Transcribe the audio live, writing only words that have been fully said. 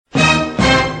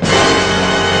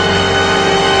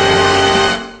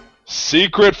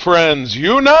Secret friends,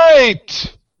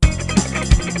 unite!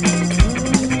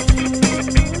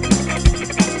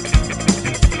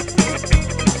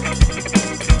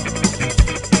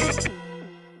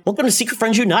 Welcome to Secret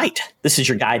Friends Unite. This is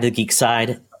your guide to the geek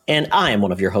side, and I am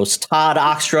one of your hosts, Todd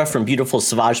Oxtra from beautiful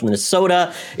Savage,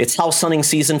 Minnesota. It's house hunting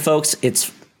season, folks.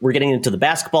 We're getting into the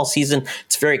basketball season.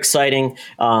 It's very exciting.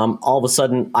 All of a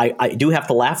sudden, I do have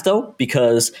to laugh, though,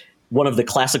 because one of the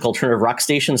classic alternative rock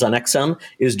stations on XM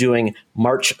is doing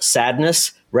March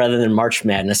Sadness rather than March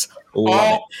Madness.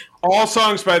 Love it. All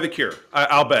songs by The Cure,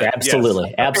 I'll bet.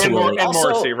 Absolutely, yes. absolutely. And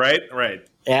Morrissey, right? Right.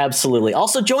 Absolutely.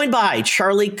 Also joined by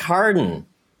Charlie Carden.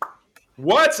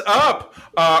 What's up?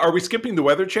 Are we skipping the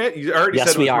weather chat? You already said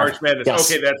it was March Madness.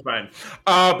 Yes. Okay, that's fine.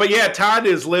 But yeah, Todd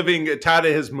has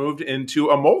moved into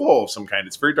a mole hole of some kind.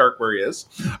 It's very dark where he is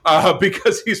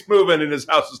because he's moving and his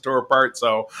house is torn apart.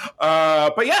 So,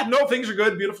 but yeah, no, things are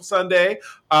good. Beautiful Sunday.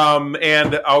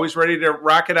 And always ready to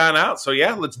rock it on out. So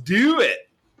yeah, let's do it.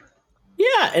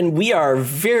 Yeah, and we are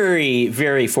very,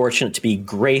 very fortunate to be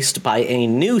graced by a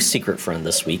new secret friend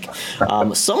this week.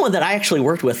 Someone that I actually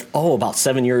worked with, about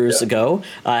 7 years ago,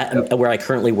 where I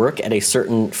currently work at a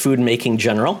certain food making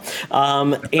general.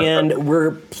 And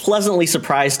we're pleasantly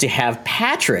surprised to have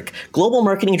Patrick, Global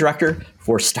Marketing Director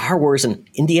for Star Wars and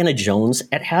Indiana Jones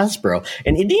at Hasbro.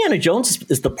 And Indiana Jones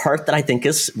is the part that I think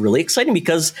is really exciting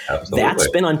because that's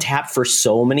been untapped for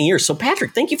so many years. So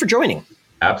Patrick, thank you for joining.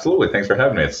 Absolutely. Thanks for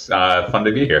having me. It's fun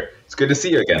to be here. It's good to see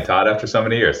you again, Todd, after so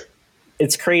many years.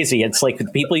 It's crazy. It's like the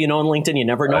people you know on LinkedIn, you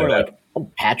never know. Like,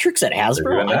 Patrick's at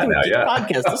Hasbro. I do a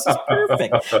podcast. This is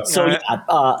perfect. So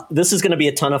this is going to be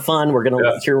a ton of fun. We're going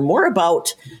to hear more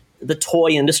about the toy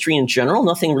industry in general,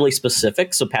 nothing really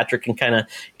specific. So Patrick can kind of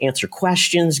answer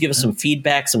questions, give us some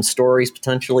feedback, some stories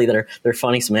potentially that are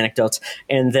funny, some anecdotes.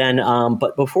 And then,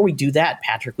 but before we do that,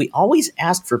 Patrick, we always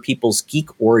ask for people's geek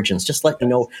origins. Just let me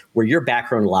know where your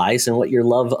background lies and what your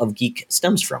love of geek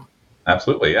stems from.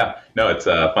 Absolutely. Yeah. No, it's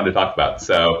fun to talk about.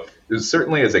 So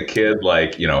certainly as a kid,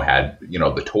 had,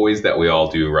 the toys that we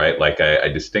all do, right? Like I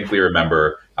distinctly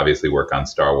remember, obviously work on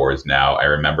Star Wars now. I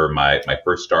remember my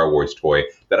first Star Wars toy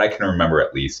that I can remember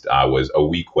at least was a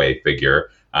Weequay figure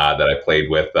that I played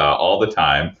with all the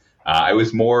time. I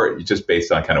was more just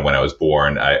based on kind of when I was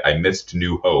born. I missed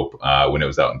New Hope when it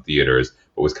was out in theaters,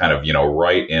 but was kind of,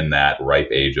 right in that ripe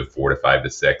age of 4 to 5 to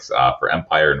 6 for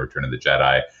Empire and Return of the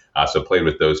Jedi. So played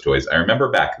with those toys. I remember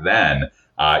back then,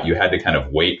 you had to kind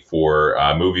of wait for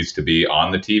movies to be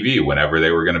on the TV whenever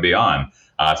they were going to be on.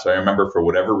 So I remember for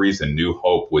whatever reason, New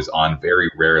Hope was on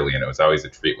very rarely, and it was always a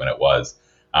treat when it was.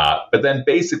 But then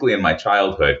basically in my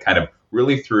childhood, kind of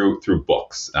really through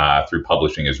books, through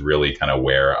publishing is really kind of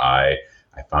where I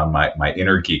found my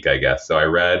inner geek, I guess. So I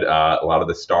read a lot of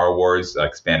the Star Wars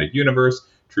Expanded Universe,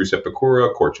 True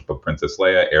Seppuku, Courtship of Princess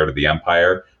Leia, Heir to the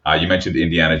Empire. You mentioned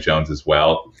Indiana Jones as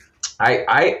well.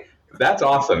 That's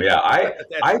awesome. Yeah,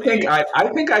 I think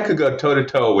I could go toe to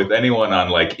toe with anyone on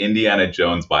like Indiana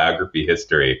Jones biography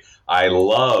history. I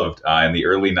loved in the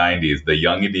early '90s the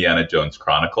Young Indiana Jones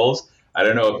Chronicles. I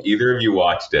don't know if either of you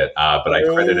watched it, but I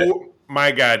credited it.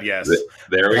 My God, yes.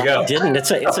 There we go. I didn't.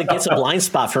 It's a blind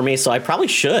spot for me, so I probably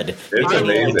should. It's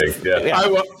amazing.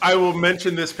 Yeah. I will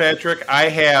mention this, Patrick. I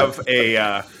have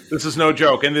a. This is no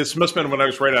joke, and this must have been when I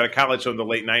was right out of college, so in the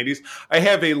late '90s. I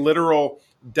have a literal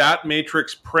dot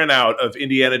matrix printout of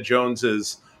Indiana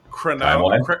Jones's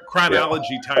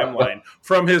chronology timeline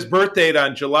from his birth date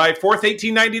on July 4th,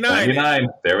 1899.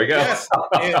 There we go. Yes,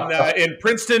 in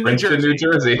Princeton, New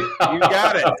Jersey. You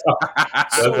got it.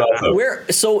 That's awesome.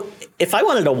 So if I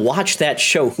wanted to watch that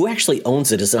show, who actually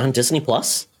owns it? Is it on Disney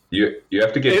Plus? You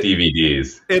have to get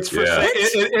DVDs. It's for sale.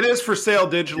 It is for sale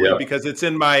digitally because it's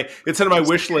in my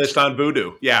wish list on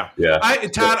Vudu. Yeah.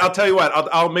 Todd, I'll tell you what.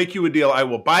 I'll make you a deal. I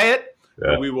will buy it.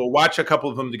 Yeah. We will watch a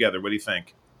couple of them together. What do you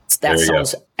think? That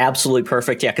sounds absolutely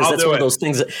perfect. Yeah, because that's one of those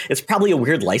things. It's probably a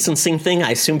weird licensing thing,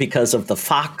 I assume, because of the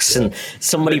Fox and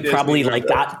somebody probably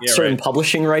got certain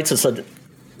publishing rights and said,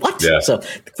 what? Yeah. So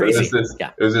crazy.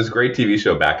 It was this great TV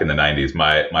show back in the 90s.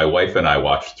 My wife and I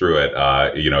watched through it,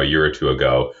 a year or two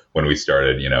ago when we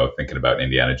started, thinking about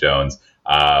Indiana Jones.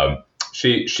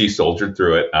 She soldiered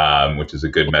through it, which is a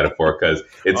good metaphor because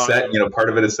it's set, part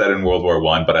of it is set in World War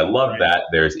I. But I love that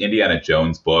there's Indiana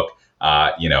Jones book.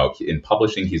 In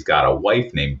publishing, he's got a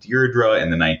wife named Deirdre in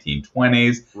the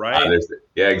 1920s. Right.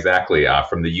 Exactly.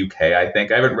 From the UK, I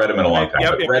think. I haven't read them in a long time,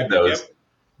 but read those.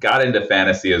 Got into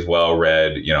fantasy as well.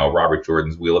 Read, Robert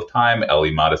Jordan's Wheel of Time,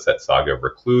 Elie Modestet's Saga of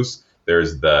Recluse.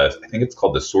 There's I think it's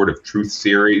called the Sword of Truth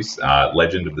series,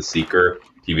 Legend of the Seeker.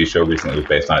 TV show recently was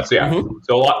based on it. So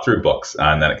so a lot through books,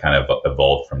 and then it kind of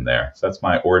evolved from there. So that's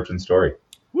my origin story.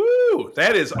 Woo! Woo!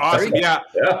 That is awesome. Yeah.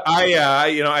 Yeah.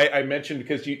 I mentioned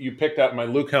because you picked up my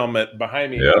Luke helmet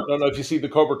behind me. Yep. I don't know if you see the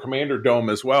Cobra Commander dome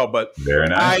as well, but Very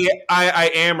nice.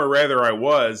 I am, or rather I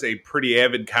was, a pretty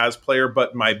avid cosplayer,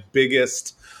 but my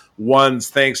biggest ones,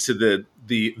 thanks to the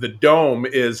dome,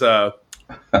 is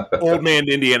Old Man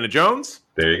Indiana Jones.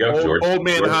 There you go. Old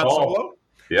Man George Han Paul. Solo.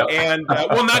 Yep. And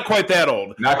not quite that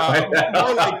old. Not quite that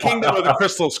more like Kingdom of the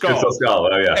Crystal Skull. Crystal Skull.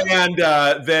 Oh yeah. And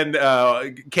then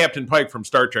Captain Pike from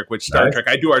Star Trek. Which Star Trek?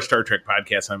 I do our Star Trek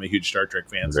podcast. I'm a huge Star Trek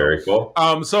fan. Very cool.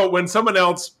 So when someone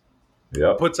else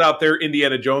puts out their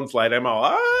Indiana Jones light, I'm all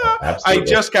I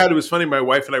just got. It was funny. My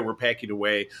wife and I were packing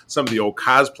away some of the old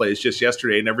cosplays just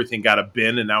yesterday, and everything got a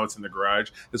bin, and now it's in the garage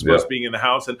as opposed to being in the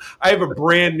house. And I have a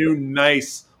brand new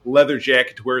nice leather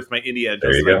jacket to wear with my Indiana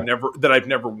Jones that I've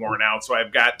never worn out. So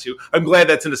I've got to. I'm glad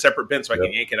that's in a separate bin, so I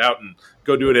can yank it out and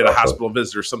go do it at a hospital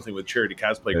visit or something with Charity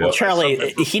Cosplay. Well,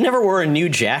 Charlie, he never wore a new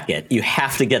jacket. You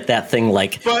have to get that thing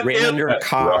ran under a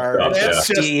car,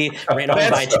 ran over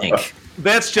by a tank.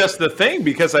 That's just the thing,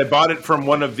 because I bought it from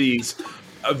one of these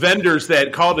vendors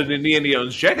that called it an Indiana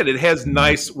Jones jacket. It has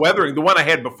nice weathering. The one I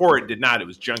had before, it did not. It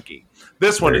was junky.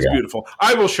 This one is beautiful.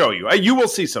 I will show you. You will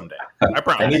see someday. I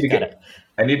promise.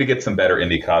 I need to get some better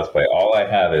indie cosplay. All I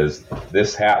have is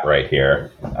this hat right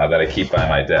here that I keep by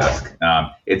my desk.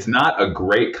 It's not a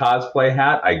great cosplay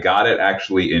hat. I got it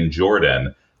actually in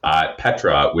Jordan,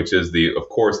 Petra, which is of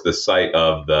course, the site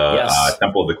of the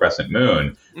Temple of the Crescent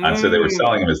Moon. So they were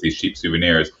selling them as these cheap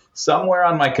souvenirs. Somewhere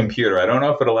on my computer, I don't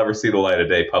know if it'll ever see the light of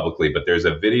day publicly, but there's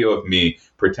a video of me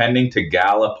pretending to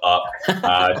gallop up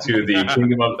to the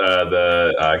kingdom of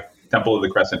the Temple of the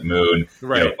Crescent Moon,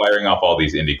 firing off all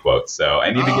these indie quotes. So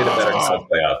I need to get a better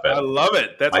cosplay outfit. I love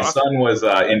it. That's my awesome. son was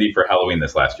indie for Halloween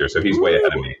this last year, so he's way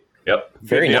ahead of me. Yep.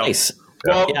 Very nice.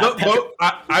 Well,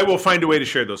 I will find a way to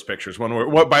share those pictures by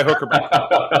hook or by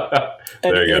crook.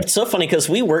 It's so funny because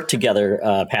we work together,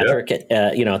 Patrick,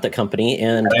 at the company,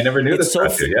 and I never knew this.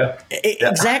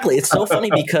 Exactly, it's so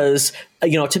funny because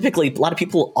typically a lot of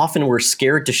people often were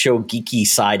scared to show geeky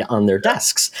side on their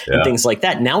desks and things like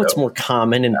that. Now it's more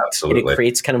common, and it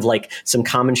creates kind of like some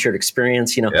common shared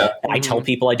experience. I tell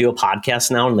people I do a podcast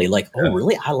now, and they oh,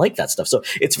 really? I like that stuff. So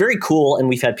it's very cool, and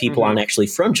we've had people on actually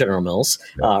from General Mills,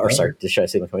 should I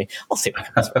say my company? I'll say my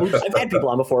company. I've had people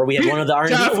on before. We had one of the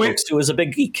R&D folks who was a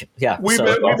big geek. Yeah, we've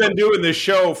been doing this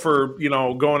show for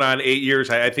going on 8 years.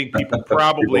 I think people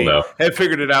probably have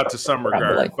figured it out to some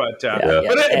regard.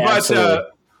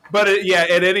 But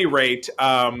at any rate,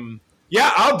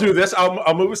 I'll do this.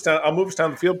 I'll move us down. I'll move us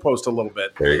down the field post a little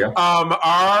bit. There you go.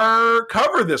 Our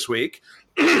cover this week.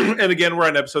 And again, we're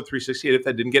on episode 368, if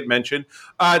that didn't get mentioned.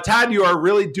 Todd, you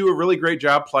do a really great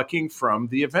job plucking from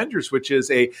The Avengers, which is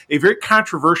a very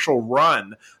controversial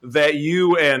run that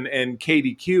you and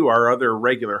KDQ, our other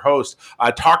regular host,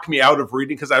 talked me out of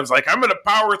reading, because I was like, I'm going to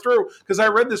power through, because I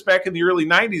read this back in the early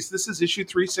 90s. This is issue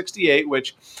 368,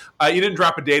 which you didn't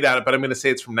drop a date on it, but I'm going to say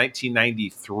it's from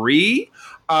 1993.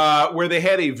 Where they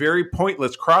had a very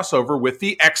pointless crossover with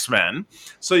the X-Men.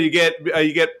 So you get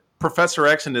Professor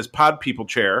X in his pod people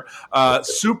chair,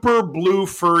 super blue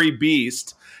furry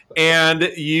beast, and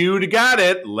you got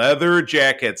it, leather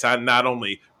jackets on not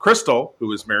only Crystal,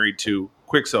 who is married to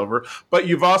Quicksilver, but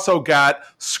you've also got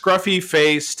scruffy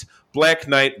faced Black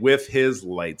Knight with his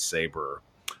lightsaber.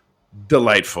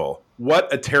 Delightful.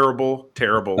 What a terrible,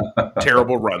 terrible,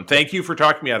 terrible run. Thank you for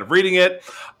talking me out of reading it.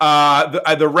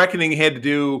 The Reckoning had to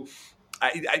do...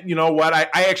 you know what? I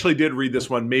actually did read this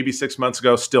one maybe 6 months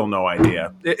ago. Still no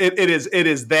idea. It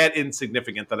is that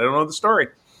insignificant that I don't know the story.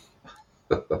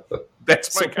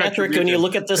 That's my Patrick. When you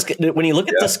look at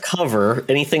this cover,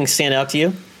 anything stand out to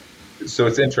you? So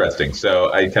it's interesting.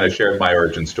 So I kind of shared my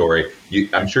origin story.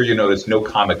 I'm sure you know there's no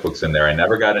comic books in there. I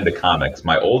never got into comics.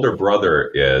 My older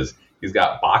brother is. He's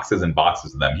got boxes and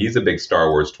boxes of them. He's a big Star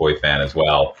Wars toy fan as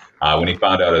well. When he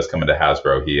found out I was coming to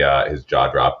Hasbro, his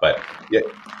jaw dropped. But yeah.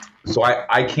 So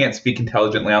I can't speak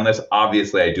intelligently on this.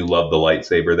 Obviously, I do love the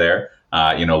lightsaber there.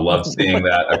 Love seeing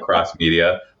that across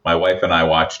media. My wife and I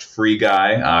watched Free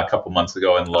Guy a couple months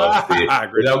ago and loved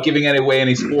without giving away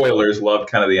any spoilers, loved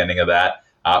kind of the ending of that.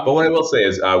 But what I will say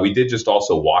is we did just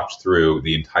also watch through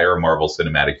the entire Marvel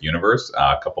Cinematic Universe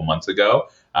a couple months ago,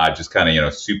 just kind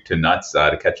of, soup to nuts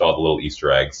to catch all the little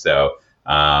Easter eggs. So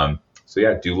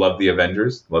do love the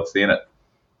Avengers. Love seeing it.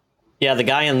 Yeah, the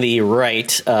guy on the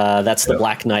right, that's the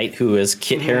Black Knight, who is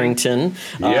Kit Harington.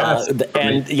 Yes.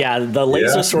 The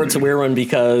laser sword's a weird one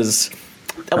because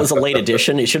that was a late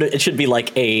edition. It should be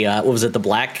like a what was it? The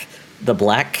ebony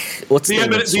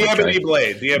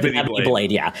blade. The ebony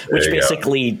blade. Yeah, which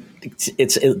basically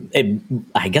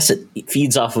I guess it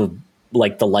feeds off of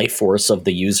like the life force of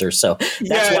the user. So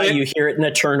that's why you hear it in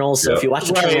Eternals. So if you watch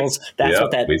Eternals, that's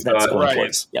what that's going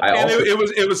towards. Yep. And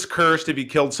it was cursed. If he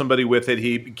killed somebody with it,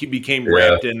 he became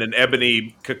wrapped in an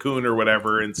ebony cocoon or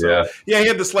whatever. And so he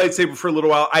had this lightsaber for a little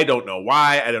while. I don't know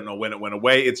why. I don't know when it went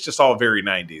away. It's just all very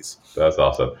 90s. That's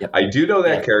awesome. Yep. I do know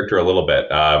that character a little bit.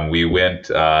 We went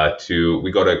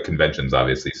we go to conventions,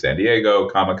 obviously, San Diego,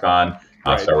 Comic-Con,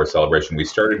 Star Wars Celebration. We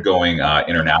started going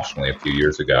internationally a few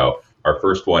years ago. Our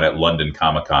first one at London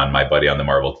Comic-Con, my buddy on the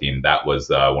Marvel team, that was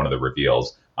one of the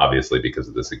reveals, obviously, because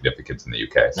of the significance in the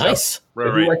UK. So nice. I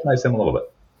do recognize him a little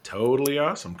bit. Totally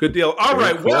awesome. Good deal. All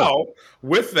right. Cool. Well,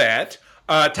 with that,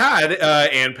 Todd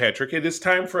and Patrick, it is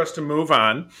time for us to move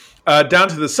on down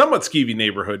to the somewhat skeevy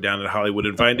neighborhood down in Hollywood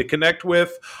and Vine to connect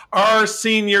with our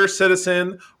senior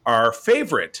citizen, our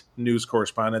favorite news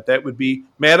correspondent. That would be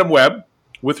Madam Webb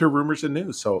with her rumors and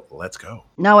news. So let's go.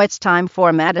 Now it's time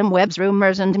for Madam Webb's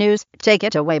rumors and news. Take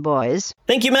it away, boys.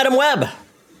 Thank you, Madam Webb.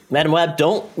 Madam Webb,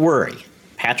 don't worry.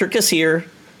 Patrick is here.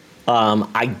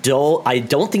 I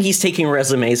don't think he's taking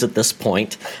resumes at this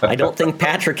point. I don't think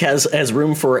Patrick has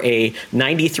room for a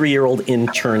 93-year-old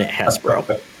intern at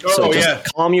Hasbro. So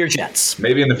just calm your jets.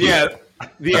 Maybe in the future.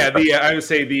 I would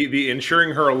say the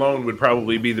insuring her alone would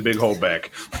probably be the big holdback.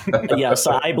 Yes,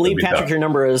 I believe, Patrick, your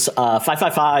number is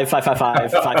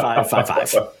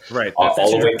 555-555-5555. Right.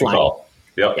 That's your direct line.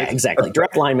 Yep. Yeah, exactly.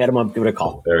 Direct line, Madam Webb, give it a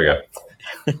call. There we go.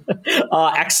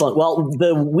 Excellent. Well,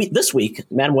 this week,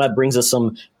 Madam Webb brings us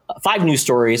some 5 news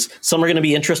stories. Some are going to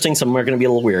be interesting. Some are going to be a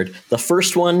little weird. The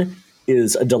first one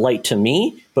is a delight to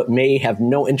me, but may have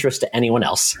no interest to anyone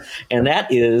else. And that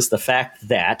is the fact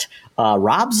that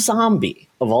Rob Zombie,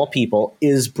 of all people,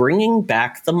 is bringing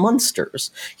back the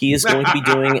Munsters. He is going to be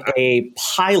doing a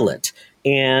pilot,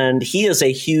 and he is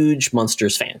a huge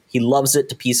Munsters fan. He loves it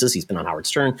to pieces. He's been on Howard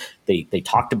Stern. They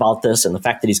talked about this, and the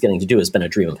fact that he's getting to do it has been a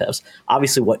dream of his.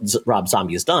 Obviously, what Rob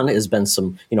Zombie has done has been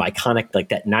some, iconic, like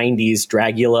that 90s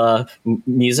Dragula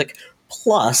music,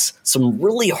 plus some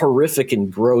really horrific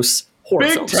and gross horror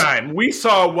big films. Time. We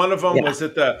saw one of them was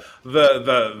at the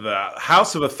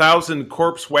House of 1,000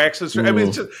 Corpse Waxes. I mean,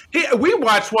 it's just, we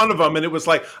watched one of them, and it was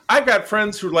like, I've got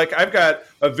friends who I've got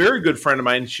a very good friend of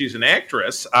mine. She's an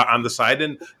actress on the side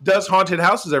and does haunted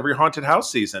houses every haunted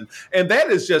house season. And that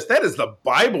is the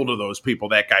Bible to those people,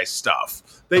 that guy's stuff.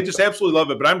 They just absolutely love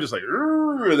it. But I'm just like,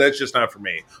 that's just not for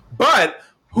me. But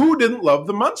who didn't love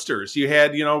the Munsters? You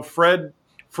had, Fred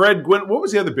Gwynne. What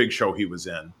was the other big show he was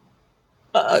in?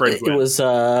 He was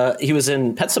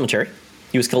in Pet Sematary.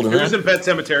 He was killed in that. He was in Pet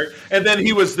Sematary. And then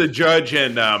he was the judge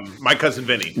in My Cousin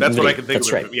Vinny. That's what I can think of.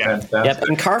 That's right. Yeah. Yep.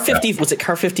 And Car 50, was it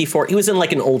Car 54? He was in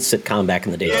like an old sitcom back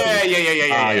in the day.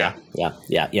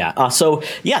 Yeah. So,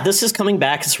 this is coming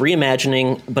back. It's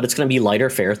reimagining, but it's going to be lighter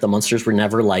fare. The Munsters were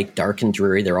never like dark and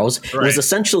dreary. They're always, it was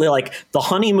essentially like the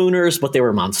Honeymooners, but they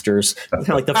were monsters. Kind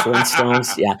of like the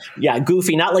Flintstones. Yeah.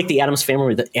 Goofy. Not like the Addams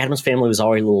Family. The Addams Family was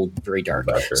always a little very dark.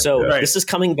 So this is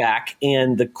coming back.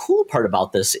 And the cool part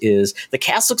about this is the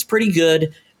cast looks pretty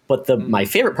good, but my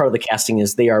favorite part of the casting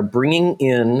is they are bringing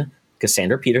in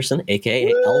Cassandra Peterson,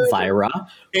 a.k.a. Elvira.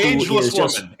 Ageless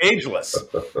woman. Ageless.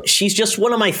 She's just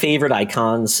one of my favorite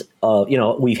icons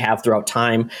we've had throughout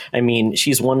time. I mean,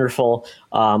 she's wonderful.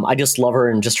 I just love her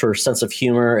and just her sense of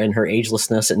humor and her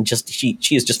agelessness, and just she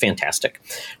is just fantastic.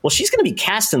 Well, she's going to be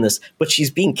cast in this, but she's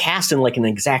being cast in like an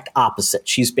exact opposite.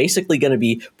 She's basically going to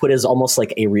be put as almost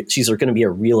like she's going to be a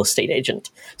real estate agent.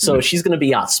 So she's going to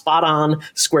be spot on,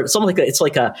 square. Something like it's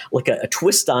like a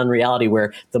twist on reality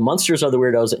where the Munsters are the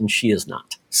weirdos and she is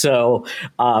not. So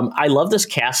I love this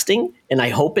casting, and I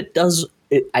hope it does.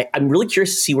 I'm really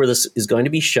curious to see where this is going to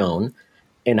be shown,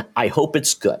 and I hope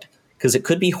it's good, because it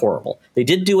could be horrible. They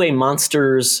did do a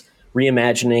Monsters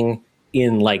reimagining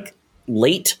in like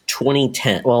late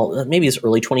 2010. Well, maybe it's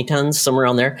early 2010s, somewhere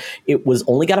around there. It was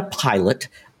only got a pilot,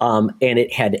 and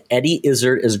it had Eddie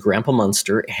Izzard as Grandpa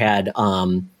Munster. It had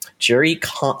Jerry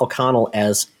O'Connell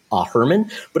as Herman,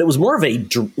 but it was more of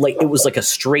it was like a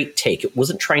straight take. It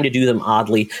wasn't trying to do them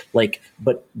oddly, but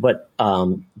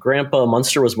Grandpa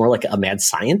Munster was more like a mad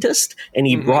scientist, and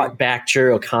he brought back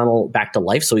Jerry O'Connell back to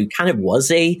life. So he kind of was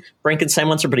a Frankenstein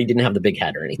monster, but he didn't have the big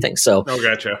head or anything. So,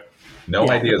 gotcha. No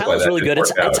idea. That was really good.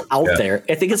 It's out there.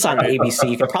 I think it's on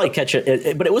ABC. You can probably catch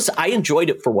it. But I enjoyed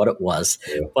it for what it was.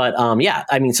 Yeah. But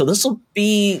I mean, so this will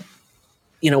be.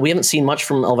 We haven't seen much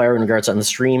from Elvira Nergartz on the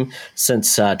stream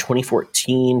since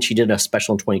 2014. She did a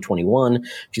special in 2021.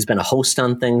 She's been a host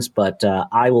on things, but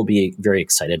I will be very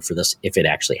excited for this if it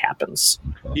actually happens.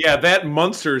 Yeah, that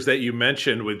Munsters that you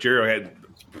mentioned with Jerry had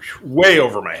way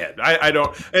over my head. I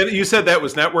don't. And you said that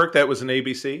was network. That was an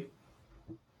ABC.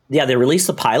 Yeah, they released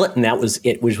the pilot, and that was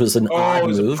it, which was an odd it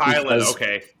was move. a pilot. Because,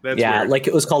 Okay, that's yeah, weird. like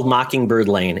it was called Mockingbird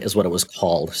Lane, is what it was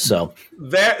called. So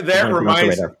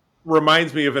that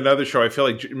reminds me of another show. I feel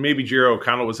like maybe Jiro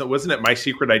O'Connell wasn't it My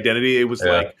Secret Identity? It was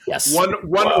like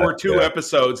one or two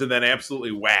episodes, and then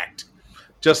absolutely whacked.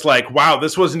 Just like, wow,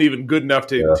 this wasn't even good enough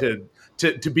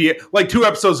to be like 2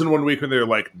 episodes in 1 week, and they're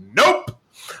like, nope.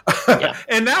 Yeah.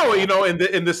 And now,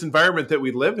 in this environment that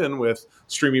we live in with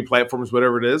streaming platforms,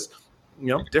 whatever it is,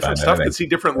 different stuff can see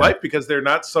different life because they're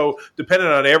not so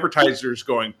dependent on advertisers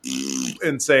going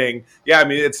and saying,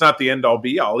 it's not the end all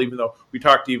be all, even though we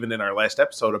talked even in our last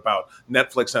episode about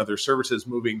Netflix and other services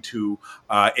moving to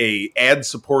a ad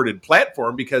supported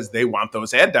platform because they want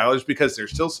those ad dollars because they're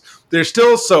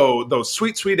still so those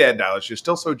sweet ad dollars. You're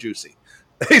still so juicy.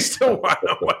 They still want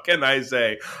them. What can I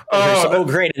say? Oh,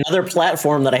 great. Another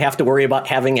platform that I have to worry about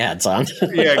having ads on.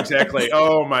 Yeah, exactly.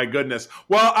 Oh, my goodness.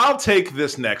 Well, I'll take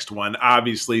this next one,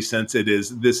 obviously, since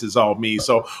this is all me.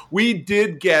 So we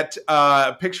did get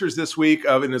pictures this week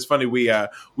of, and it's funny, we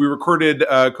recorded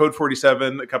Code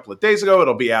 47 a couple of days ago.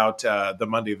 It'll be out the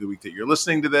Monday of the week that you're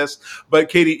listening to this. But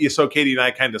Katie and I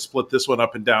kind of split this one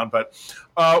up and down. But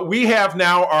we have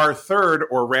now our third,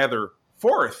 or rather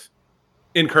fourth,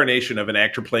 incarnation of an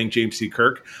actor playing James T.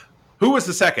 Kirk. Who was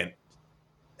the second?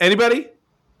 Anybody?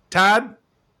 Todd?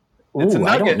 It's a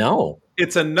nugget. I don't know.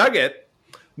 It's a nugget.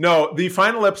 No, the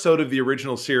final episode of the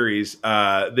original series,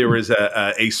 there was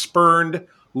a spurned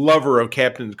lover of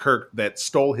Captain Kirk that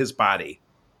stole his body.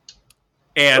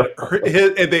 And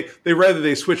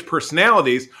they switched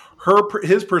personalities.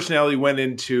 His personality went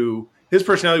into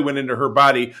her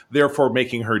body, therefore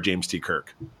making her James T.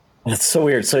 Kirk. That's so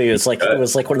weird. So it was like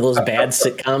one of those bad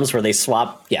sitcoms where they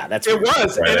swap. Yeah, that's it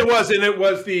was, right. and it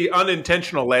was the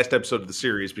unintentional last episode of the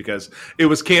series because it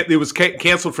was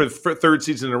canceled for the third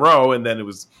season in a row, and then it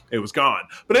was gone.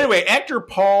 But anyway, actor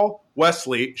Paul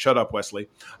Wesley, shut up, Wesley,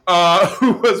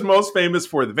 who was most famous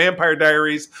for The Vampire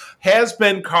Diaries, has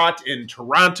been caught in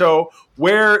Toronto,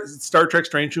 where Star Trek: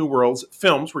 Strange New Worlds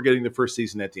films. We're getting the first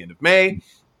season at the end of May.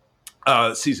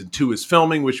 Season 2 is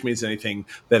filming, which means anything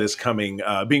that is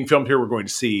being filmed here, we're going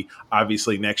to see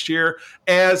obviously next year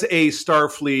as a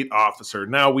Starfleet officer.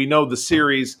 Now we know the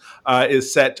series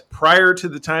is set prior to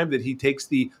the time that he takes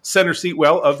the center seat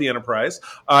of the Enterprise,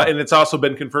 and it's also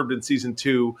been confirmed in season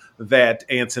 2 that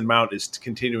Anson Mount is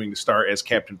continuing to star as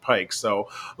Captain Pike. So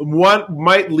one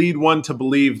might lead one to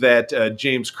believe that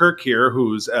James Kirk here,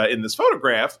 who's in this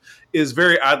photograph, is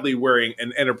very oddly wearing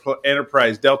an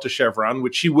Enterprise Delta chevron,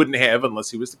 which he wouldn't have unless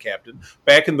he was the captain.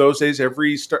 Back in those days,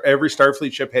 every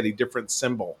Starfleet ship had a different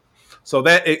symbol. So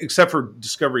that, except for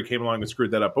Discovery came along and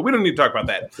screwed that up. But we don't need to talk about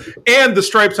that. And the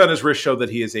stripes on his wrist show that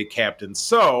he is a captain.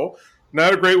 So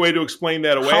not a great way to explain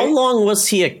that away. How long was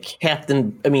he a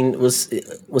captain? I mean, was he?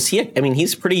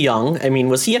 He's pretty young. I mean,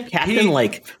 was he a captain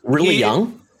really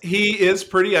young? He is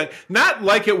pretty young. Not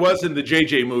like it was in the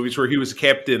JJ movies where he was a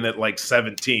captain at like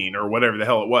 17 or whatever the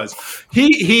hell it was.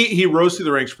 He rose through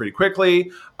the ranks pretty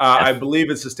quickly. I believe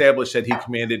it's established that he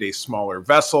commanded a smaller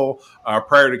vessel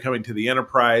prior to coming to the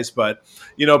Enterprise. But,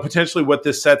 potentially what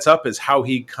this sets up is how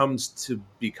he comes to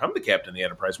become the captain of the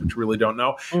Enterprise, which we really don't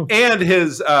know. And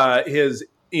his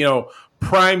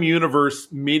Prime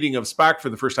Universe meeting of Spock for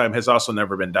the first time has also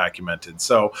never been documented.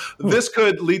 So this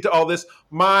could lead to all this.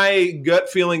 My gut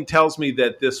feeling tells me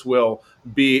that this will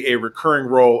be a recurring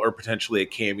role or potentially a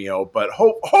cameo, but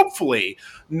hopefully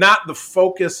not the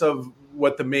focus of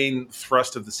what the main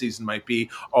thrust of the season might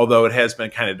be, although it has been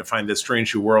kind of defined that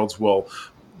Strange New Worlds will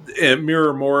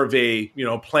mirror more of a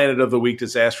Planet of the Week,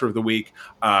 Disaster of the Week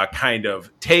kind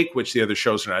of take, which the other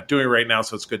shows are not doing right now.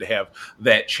 So it's good to have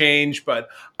that change. But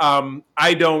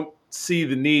I don't see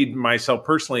the need myself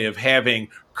personally of having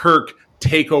Kirk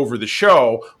take over the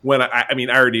show when I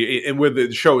already, and where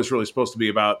the show is really supposed to be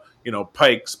about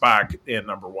Pike, Spock, and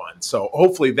number one. So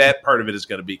hopefully that part of it is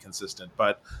going to be consistent.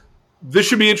 But this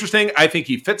should be interesting. I think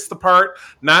he fits the part.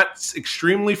 Not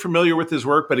extremely familiar with his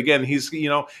work, but again, he's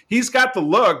got the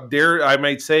look. Dare I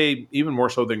might say even more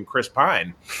so than Chris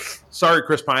Pine. Sorry,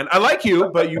 Chris Pine. I like you,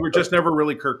 but you were just never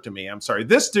really Kirk to me. I'm sorry.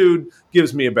 This dude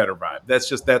gives me a better vibe.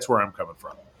 That's where I'm coming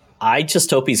from. I just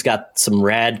hope he's got some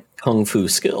rad kung fu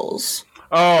skills.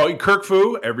 Oh, Kirk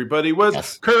Fu. Everybody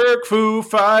was Kirk Fu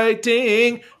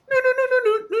fighting.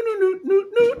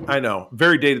 I know.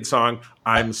 Very dated song.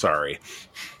 I'm sorry.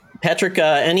 Patrick,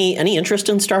 any interest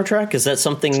in Star Trek? Is that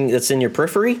something that's in your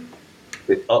periphery?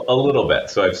 A little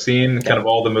bit. So I've seen kind of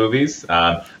all the movies.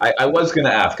 I was going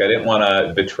to ask. I didn't want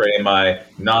to betray my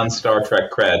non-Star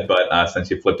Trek cred, but since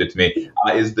you flipped it to me,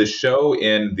 is the show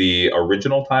in the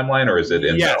original timeline or is it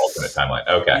in the alternate timeline?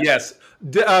 Okay. Yes.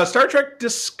 Star Trek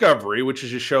Discovery, which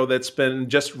is a show that's been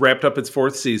just wrapped up its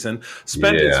 4th season,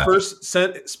 spent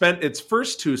its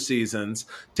first 2 seasons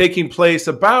taking place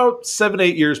about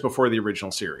 7-8 years before the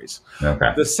original series.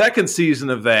 Okay. The second season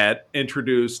of that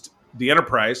introduced the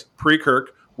Enterprise,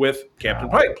 pre-Kirk, with Captain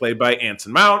Pike, played by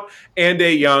Anson Mount, and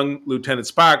a young Lieutenant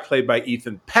Spock, played by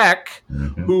Ethan Peck,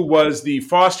 who was the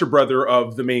foster brother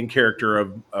of the main character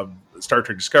of Star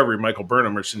Trek Discovery, Michael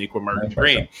Burnham, or Sonequa Martin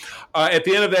Green. At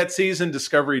the end of that season,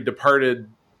 Discovery departed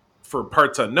for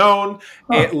parts unknown,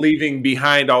 leaving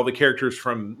behind all the characters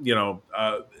from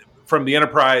the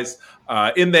Enterprise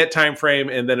in that time frame.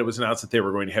 And then it was announced that they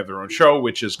were going to have their own show,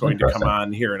 which is going to come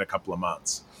on here in a couple of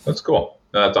months. That's cool.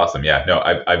 No, that's awesome. Yeah, no,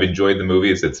 I've enjoyed the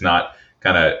movies. It's not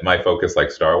kind of my focus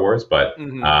like Star Wars, but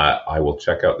I will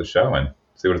check out the show and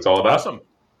see what it's all about. Awesome.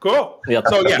 Cool. Yep.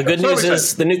 So the good news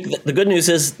is the good news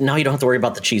is now you don't have to worry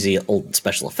about the cheesy old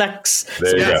special effects,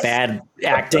 bad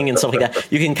acting and stuff like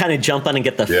that. You can kind of jump on and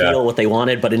get the feel what they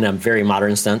wanted, but in a very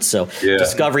modern sense. So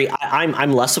Discovery,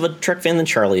 I'm less of a Trek fan than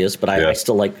Charlie is, but I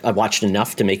still I've watched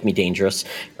enough to make me dangerous,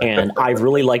 and I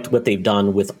really liked what they've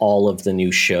done with all of the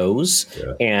new shows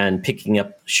and picking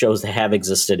up shows that have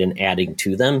existed and adding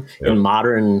to them in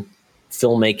modern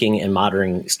filmmaking and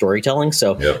modern storytelling.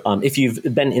 So if you've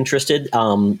been interested,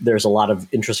 there's a lot of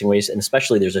interesting ways, and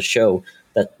especially there's a show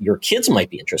that your kids might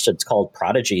be interested. It's called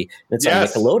Prodigy, and it's on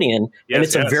Nickelodeon, and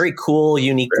it's a very cool,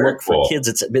 unique look for kids.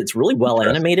 It's really well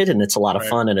animated, and it's a lot of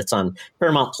fun, and it's on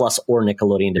Paramount Plus or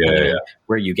Nickelodeon, depending on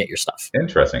where you get your stuff.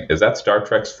 Interesting. Is that Star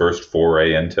Trek's first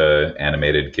foray into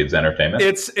animated kids entertainment?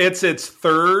 It's its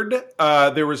third.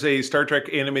 There was a Star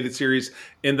Trek animated series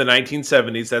in the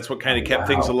 1970s. That's what kind of kept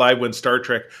things alive when Star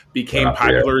Trek became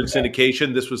popular in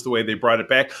syndication. This was the way they brought it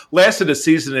back. Lasted a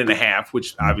season and a half,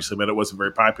 which obviously meant it wasn't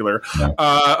very popular.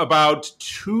 About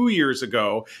 2 years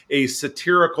ago, a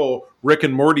satirical Rick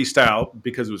and Morty style,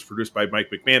 because it was produced by Mike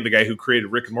McMahon, the guy who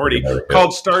created Rick and Morty,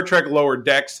 called Star Trek Lower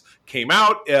Decks, came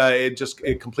out.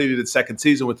 It completed its 2nd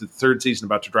season, with the 3rd season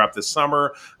about to drop this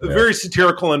summer. Very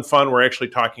satirical and fun. We're actually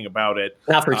talking about it.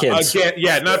 Not for kids.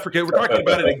 Again, not for kids. We're talking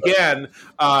about it again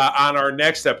on our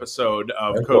next episode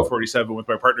of Code 47 with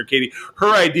my partner, Katie.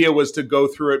 Her idea was to go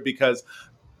through it because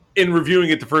in reviewing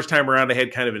it the first time around, I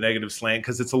had kind of a negative slant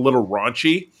because it's a little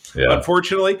raunchy,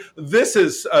 unfortunately. This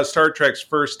is Star Trek's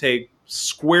first take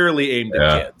squarely aimed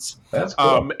at kids. That's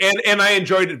cool. And I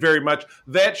enjoyed it very much.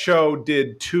 That show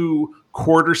did 2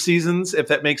 quarter seasons, if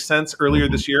that makes sense, earlier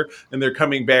this year, and they're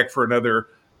coming back for another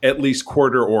at least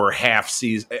quarter or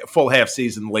full half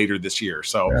season later this year.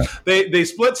 So they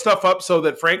split stuff up so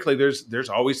that, frankly, there's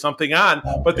always something on,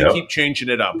 but they keep changing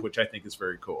it up, which I think is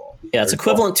very cool. Yeah, it's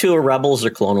equivalent to a Rebels or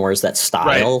Clone Wars, that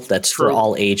style that's for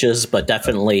all ages, but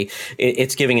definitely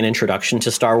it's giving an introduction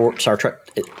to Star Trek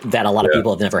that a lot of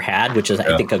people have never had, which is,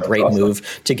 I think, a great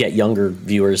move to get younger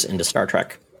viewers into Star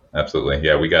Trek. Absolutely.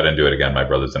 Yeah, we got into it again, my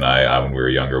brothers and I, when we were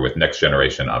younger, with Next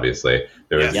Generation, obviously.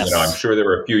 There was, I'm sure there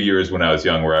were a few years when I was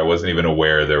young where I wasn't even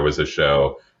aware there was a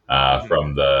show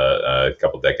from the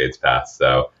couple decades past.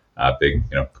 So big,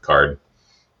 Picard,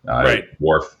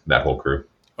 Worf, that whole crew.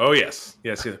 Oh, yes.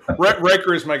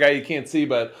 Riker is my guy you can't see,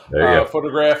 but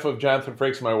photograph of Jonathan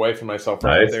Frakes, my wife, and myself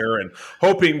right there, and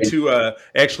hoping to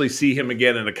actually see him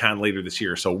again in a con later this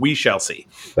year. So we shall see.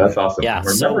 That's awesome. Yeah,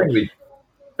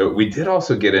 we did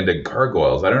also get into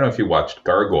Gargoyles. I don't know if you watched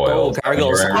Gargoyles. Oh,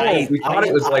 Gargoyles. We thought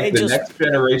it was like the Next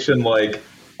Generation,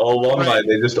 alumni.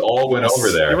 They just all went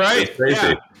over there. Right. It's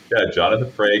crazy. Yeah,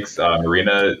 Jonathan Frakes,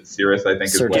 Marina Sirtis, I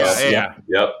think, as well. Yeah.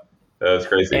 That was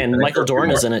crazy. And Michael Dorn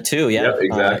is in it, too. Yeah. Yep,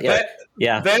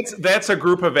 exactly. That's a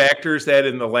group of actors that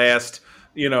in the last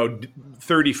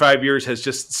 35 years has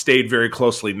just stayed very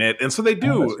closely knit. And so they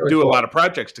do a lot of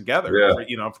projects together,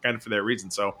 for that reason.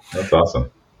 So that's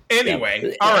awesome.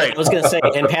 Anyway, all right. I was going to say,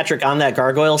 and Patrick, on that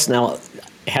Gargoyles, now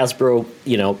Hasbro,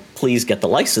 please get the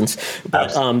license.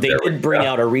 But they did bring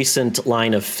out a recent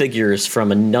line of figures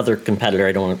from another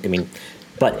competitor.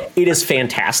 But it is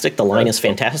fantastic. The line is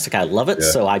fantastic. I love it. Yeah.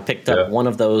 So I picked up one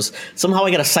of those. Somehow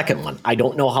I got a second one. I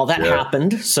don't know how that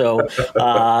happened. So,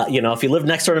 if you live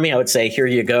next door to me, I would say, here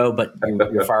you go. But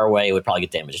you're far away. It would probably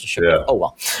get damaged. Oh,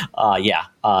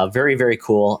 well. Very, very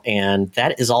cool. And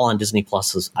that is all on Disney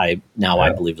Plus, I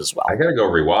believe, as well. I got to go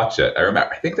rewatch it.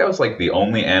 I think that was the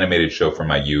only animated show from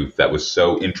my youth that was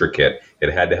so intricate.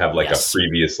 It had to have a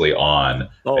previously on.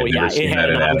 Oh, yeah. It had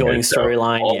an ongoing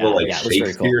storyline. All the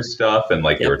Shakespeare stuff and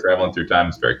they were traveling through time.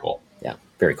 It's very cool. Yeah,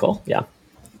 very cool. Yeah.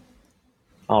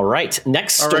 All right.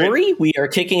 Next story. We are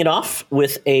kicking it off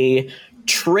with a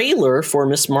trailer for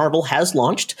Ms. Marvel has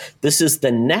launched. This is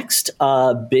the next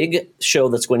big show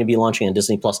that's going to be launching on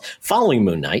Disney Plus following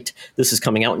Moon Knight. This is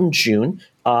coming out in June.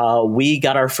 we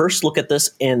got our first look at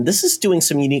this, and this is doing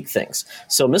some unique things.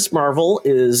 So Miss Marvel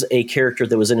is a character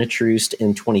that was introduced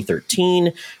in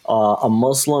 2013, a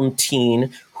Muslim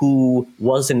teen who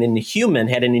was an Inhuman,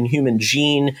 had an Inhuman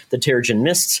gene. The Terrigen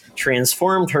Mists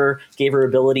transformed her, gave her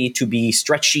ability to be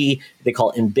stretchy. They call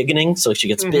it embiggening. So she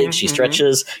gets big, she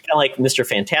stretches, kind of like Mr.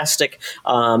 Fantastic.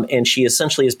 And she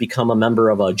essentially has become a member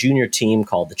of a junior team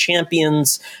called the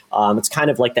Champions. It's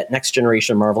kind of like that next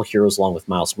generation of Marvel heroes, along with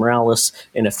Miles Morales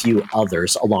and a few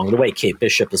others along the way. Kate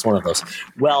Bishop is one of those.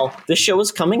 Well, this show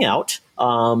is coming out.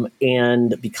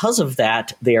 And because of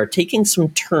that, they are taking some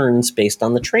turns based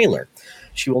on the trailer.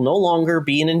 She will no longer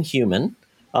be an Inhuman.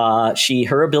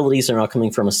 Her abilities are now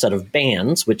coming from a set of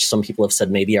bands, which some people have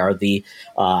said maybe are the,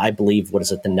 I believe, the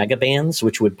Nega bands,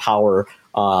 which would power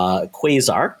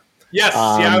Quasar. Yes,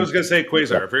 I was going to say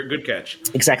Quasar. Very good catch.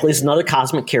 Exactly. It's another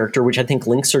cosmic character, which I think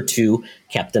links her to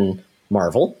Captain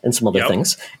Marvel and some other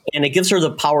things. And it gives her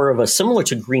the power of similar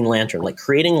to Green Lantern, like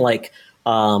creating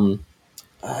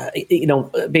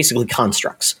basically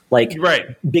constructs, like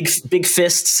big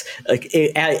fists, like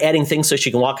adding things so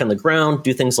she can walk on the ground,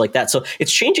 do things like that. So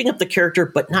it's changing up the character,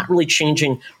 but not really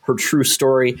changing her true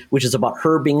story, which is about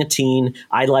her being a teen,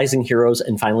 idolizing heroes,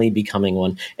 and finally becoming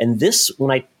one. And this,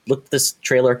 when I looked at this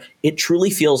trailer, it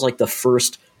truly feels like the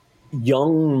first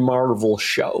young Marvel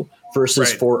show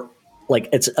versus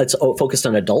it's focused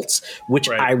on adults, which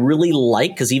I really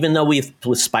like, because even though with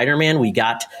Spider-Man we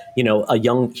got a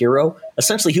young hero,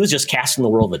 essentially he was just cast in the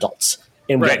world of adults,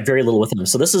 and we got very little with him.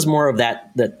 So this is more of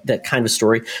that kind of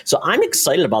story. So I'm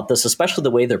excited about this, especially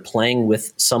the way they're playing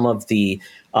with some of the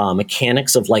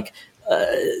mechanics of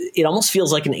it almost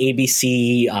feels like an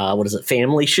ABC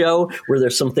family show, where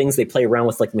there's some things they play around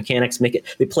with, like mechanics,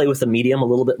 they play with the medium a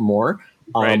little bit more.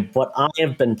 But I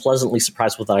have been pleasantly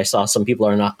surprised with what I saw. Some people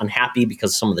are not unhappy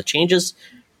because of some of the changes,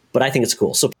 but I think it's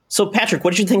cool. So Patrick,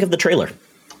 what did you think of the trailer?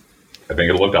 I think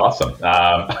it looked awesome.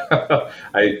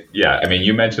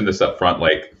 You mentioned this up front.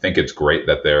 I think it's great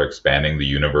that they're expanding the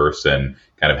universe and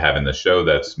kind of having the show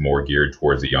that's more geared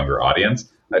towards a younger audience.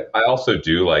 I also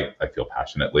do I feel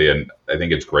passionately, and I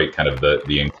think it's great kind of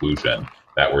the inclusion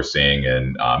that we're seeing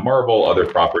in Marvel, other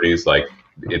properties.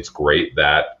 It's great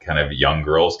that kind of young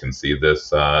girls can see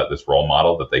this role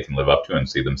model that they can live up to and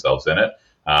see themselves in it.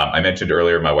 I mentioned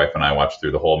earlier, my wife and I watched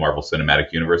through the whole Marvel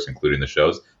Cinematic Universe, including the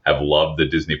shows. Have loved the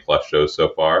Disney Plus shows so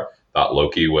far. Thought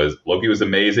Loki was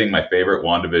amazing. My favorite.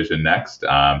 WandaVision next.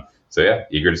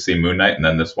 Eager to see Moon Knight and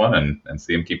then this one and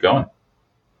see him keep going.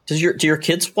 Do your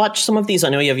kids watch some of these? I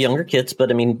know you have younger kids, but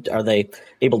I mean, are they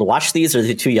able to watch these? Or are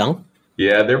they too young?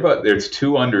 Yeah, there's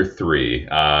 2 under 3.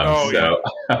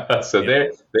 So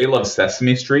they love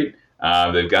Sesame Street.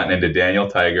 They've gotten into Daniel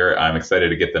Tiger. I'm excited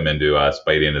to get them into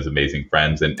Spidey and His Amazing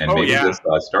Friends and this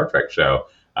Star Trek show.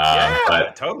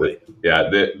 Totally.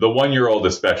 The 1-year-old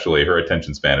especially, her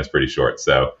attention span is pretty short.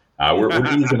 So we're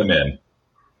easing them in.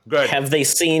 Good. Have they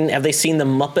seen the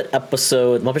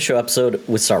Muppet Show episode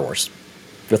with Star Wars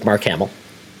with Mark Hamill?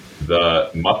 The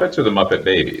Muppets or the Muppet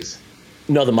Babies?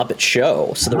 No, the Muppet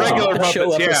Show. So the regular Muppet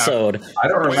Show episode. I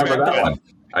don't remember that one.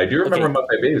 I do remember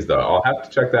Muppet Babies, though. I'll have to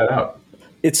check that out.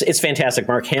 It's fantastic.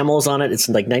 Mark Hamill's on it. It's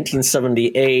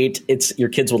 1978. Your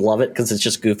kids would love it because it's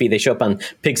just goofy. They show up on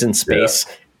Pigs in Space.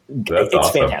 Yeah. It's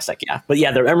awesome. Fantastic. Yeah, but I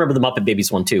remember the Muppet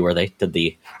Babies one too, where they did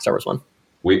the Star Wars one.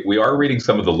 We are reading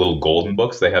some of the little golden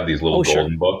books. They have these little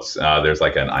golden books. There's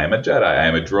an I am a Jedi, I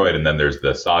am a droid, and then there's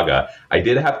the saga. I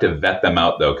did have to vet them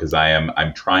out though, because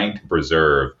I'm trying to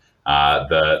preserve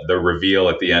the reveal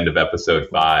at the end of episode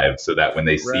 5, so that when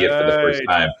they see it for the first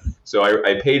time. So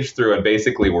I paged through and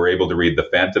basically were able to read The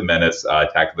Phantom Menace,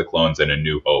 Attack of the Clones, and A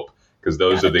New Hope, because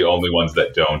those are the only ones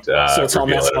that don't so it's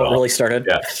reveal that's it how at all. It really started.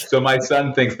 Yeah. So my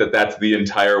son thinks that that's the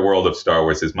entire world of Star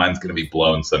Wars. His mind's going to be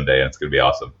blown someday, and it's going to be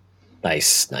awesome.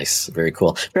 Nice. Very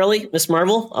cool. Fairly, Miss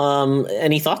Marvel,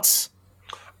 any thoughts?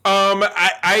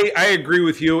 I agree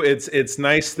with you. It's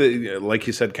nice that, like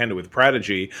you said, kind of with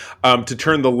Prodigy, to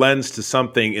turn the lens to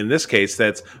something, in this case,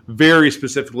 that's very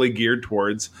specifically geared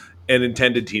towards an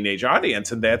intended teenage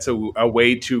audience. And that's a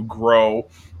way to grow,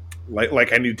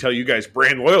 like I need to tell you guys,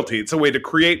 brand loyalty. It's a way to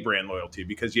create brand loyalty,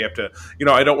 because you have to,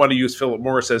 I don't want to use Philip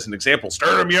Morris as an example,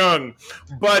 start them young,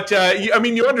 but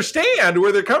you understand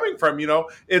where they're coming from.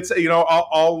 It's,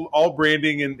 all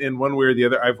branding in one way or the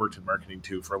other. I've worked in marketing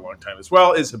too for a long time as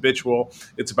well, is habitual.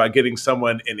 It's about getting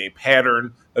someone in a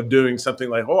pattern of doing something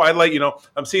like,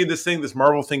 I'm seeing this thing, this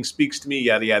Marvel thing speaks to me,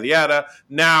 yada, yada, yada.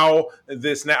 Now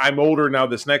I'm older. Now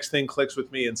this next thing clicks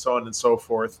with me, and so on and so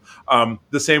forth.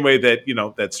 The same way that,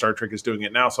 that Star Trek Trek is doing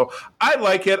it now. So I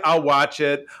like it. I'll watch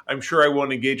it. I'm sure I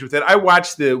won't engage with it. I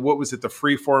watched the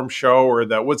Freeform show, or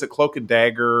was it Cloak and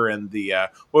Dagger, and the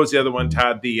what was the other one,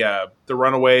 Todd? The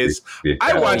Runaways.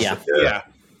 I watched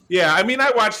Yeah, I mean,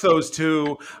 I watched those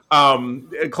too.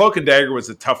 Cloak and Dagger was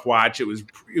a tough watch. It was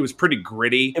pretty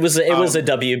gritty. It was a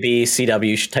WB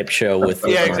CW type show with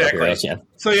exactly. Heroes,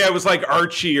 So it was like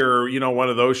Archie or one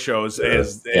of those shows.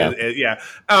 But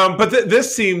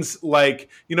this seems like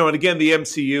and again the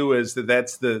MCU is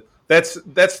that's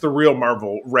the real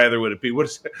Marvel. Rather would it be? What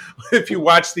is it? If you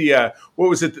watch the what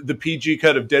was it? The PG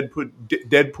cut of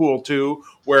Deadpool 2,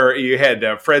 where you had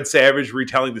Fred Savage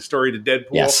retelling the story to Deadpool.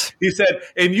 Yes. He said,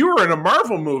 "And you were in a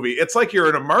Marvel movie. It's like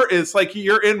you're in It's like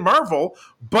you're in Marvel,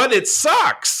 but it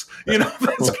sucks." That's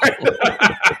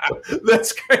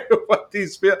kind of what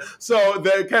these feel. So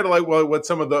they're kind of like what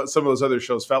some of those other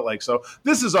shows felt like. So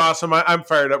this is awesome. I'm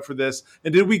fired up for this.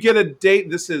 And did we get a date?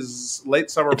 This is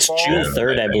late summer, fall. June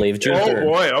 3rd, I believe. June 3rd.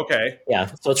 Oh boy, okay.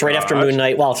 Yeah, so it's right after Moon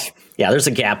Knight. Well, yeah, there's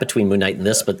a gap between Moon Knight and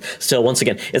this, but still, once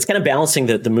again, it's kind of balancing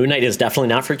that the Moon Knight is definitely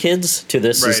not for kids. To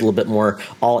this is a little bit more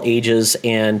all ages.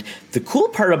 And the cool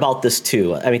part about this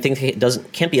too, I mean, things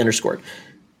can't be underscored.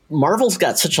 Marvel's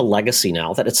got such a legacy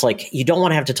now that it's like you don't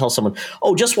want to have to tell someone,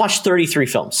 "Oh, just watch 33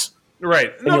 films."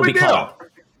 Right. And you'll be caught up.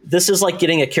 This is like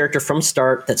getting a character from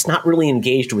start that's not really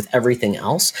engaged with everything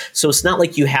else. So it's not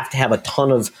like you have to have a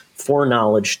ton of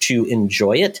foreknowledge to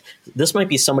enjoy it. This might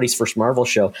be somebody's first Marvel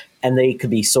show, and they could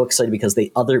be so excited because the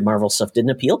other Marvel stuff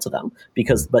didn't appeal to them.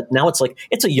 But now it's like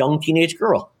it's a young teenage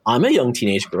girl. I'm a young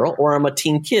teenage girl, or I'm a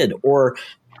teen kid, or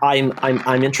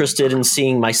I'm interested in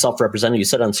seeing myself represented. You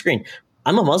said on screen,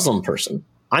 I'm a Muslim person.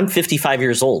 I'm 55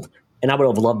 years old. And I would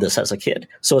have loved this as a kid.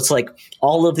 So it's like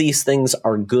all of these things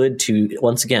are good to,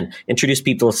 once again, introduce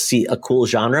people to see a cool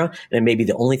genre. And it may be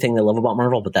the only thing they love about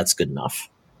Marvel, but that's good enough.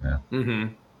 Yeah.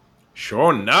 Mm-hmm.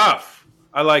 Sure enough.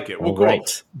 I like it. Well, cool.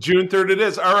 Right. June 3rd it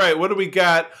is. All right. What do we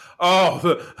got? Oh,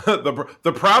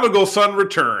 the prodigal son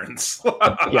returns.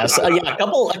 Yes.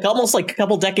 Almost like a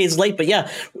couple decades late. But yeah,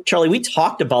 Charlie, we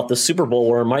talked about the Super Bowl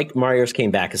where Mike Myers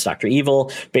came back as Dr.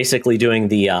 Evil, basically doing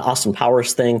the Austin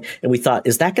Powers thing. And we thought,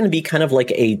 is that going to be kind of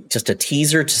like just a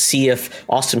teaser to see if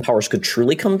Austin Powers could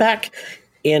truly come back?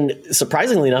 And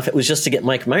surprisingly enough, it was just to get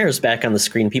Mike Myers back on the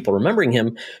screen, people remembering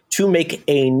him, to make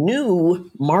a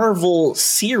new Marvel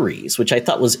series, which I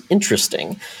thought was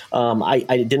interesting. I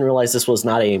didn't realize this was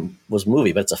not a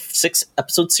movie, but it's a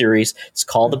 6-episode series. It's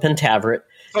called The Pentaveret.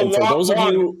 And for those of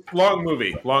you, long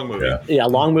movie. Yeah,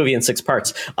 long movie in 6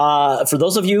 parts. For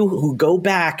those of you who go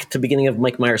back to the beginning of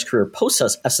Mike Myers' career post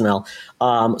SNL,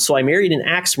 So I Married an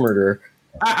Axe Murderer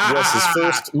was his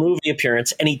first movie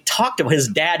appearance, and he talked about his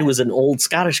dad, who was an old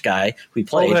Scottish guy who he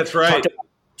played. Oh, that's right.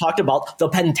 Talked about the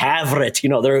Pentaveret.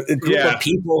 They're a group of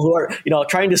people who are,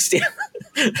 trying to stand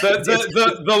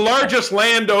the largest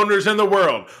landowners in the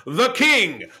world, the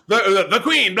king, the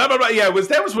queen, blah blah blah. Yeah,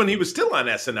 that was when he was still on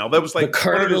SNL. That was like the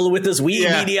colonel with his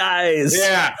weedy eyes.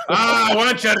 Yeah, I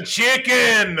want your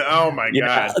chicken. Oh my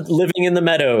god, living in the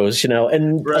meadows,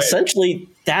 and essentially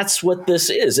that's what this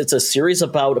is. It's a series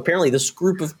about apparently this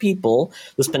group of people,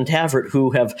 this Pentaveret, who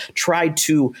have tried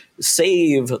to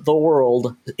save the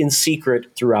world in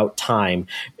secret throughout time.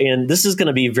 And this is going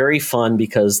to be very fun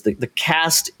because the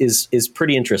cast is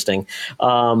pretty interesting.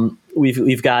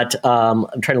 We've got I'm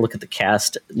trying to look at the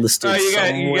cast listed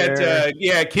somewhere.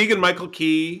 You got Keegan-Michael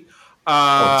Key,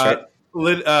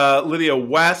 Lydia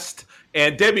West,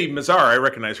 and Debbie Mazar. I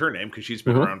recognize her name because she's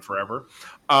been around forever.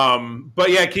 But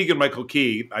yeah, Keegan-Michael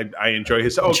Key, I enjoy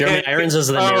his. Jeremy Irons is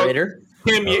the narrator.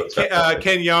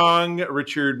 Ken Young,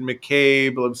 Richard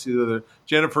McCabe. Let's see the other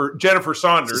Jennifer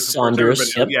Saunders.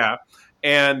 Yep. Yeah,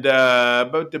 and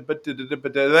but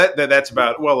that's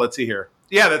about. Well, let's see here.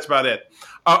 Yeah, that's about it.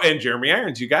 Oh, and Jeremy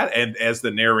Irons, you got, and as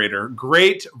the narrator,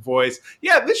 great voice.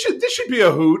 Yeah, this should be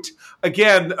a hoot.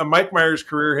 Again, Mike Myers'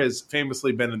 career has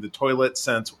famously been in the toilet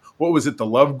since. What was it? The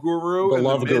Love Guru.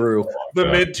 The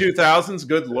mid 2000s.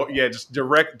 Good. Yeah, just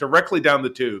directly down the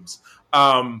tubes.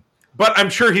 But I'm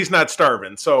sure he's not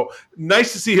starving. So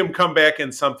nice to see him come back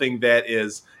in something that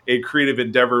is a creative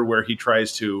endeavor where he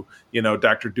tries to,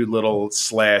 Dr. Dolittle /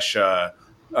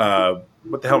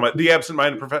 what the hell am I? The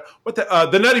absent-minded professor.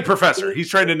 The Nutty Professor. He's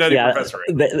trying to Nutty Professor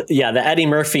it. The Eddie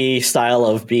Murphy style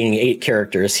of being 8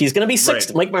 characters. He's going to be 6.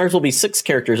 Right. Mike Myers will be 6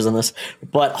 characters in this,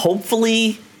 but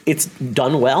hopefully it's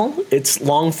done well. It's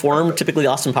long form. Typically,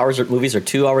 Austin Powers movies are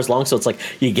 2 hours long, so it's like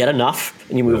you get enough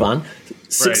and you move on.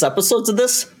 6 episodes of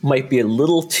this might be a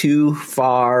little too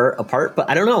far apart, but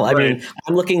I don't know. I mean,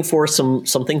 I'm looking for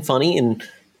something funny, and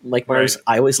Mike Myers,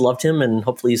 I always loved him, and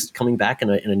hopefully he's coming back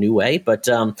in a new way. But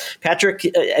Patrick,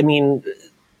 I mean,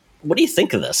 what do you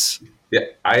think of this? Yeah,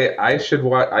 I should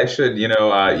watch. I should,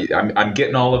 I'm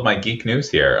getting all of my geek news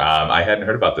here. I hadn't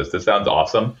heard about this. This sounds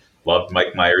awesome. Loved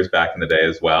Mike Myers back in the day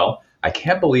as well. I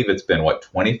can't believe it's been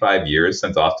 25 years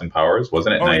since Austin Powers,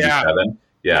 wasn't it? 97.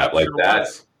 Yeah, like sure that.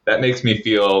 That makes me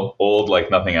feel old like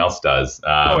nothing else does.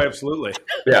 Absolutely.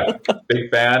 Yeah,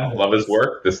 big fan. Love his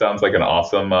work. This sounds like an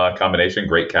awesome combination.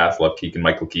 Great cast. Love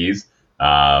Keegan-Michael Key.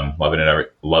 Love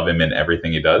him in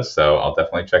everything he does. So I'll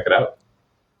definitely check it out.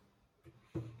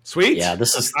 Sweet. Yeah,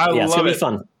 it's love going to be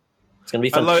fun. It's going to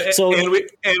be fun. I love it. So,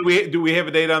 do we have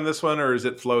a date on this one, or is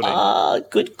it floating?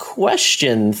 Good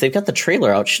question. They've got the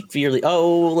trailer out. Should be really.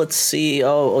 Let's see.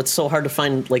 It's so hard to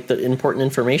find like the important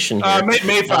information here.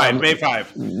 May 5. May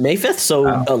 5. May 5th. So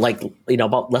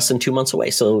about less than 2 months away.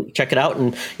 So check it out.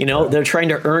 And they're trying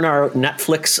to earn our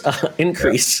Netflix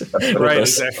increase. Right.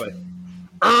 Exactly.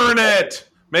 Earn it.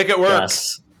 Make it work.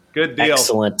 Yes. Good deal.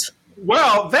 Excellent.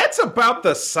 Well, that's about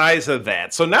the size of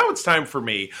that. So now it's time for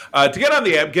me to get on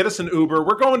the app, get us an Uber.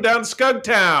 We're going down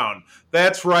Scugtown.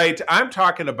 That's right. I'm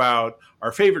talking about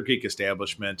our favorite geek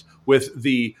establishment with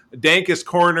the dankest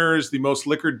corners, the most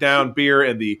liquored down beer,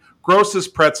 and the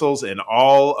grossest pretzels in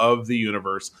all of the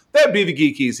universe. That'd be the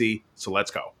Geek Easy. So let's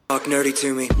go. Talk nerdy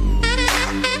to me.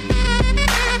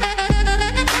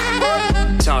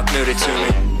 Talk nerdy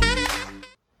to me.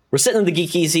 We're sitting in the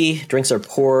Geek Easy, drinks are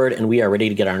poured, and we are ready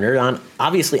to get our nerd on.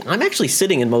 Obviously, I'm actually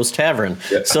sitting in Moe's Tavern.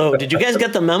 Yeah. So did you guys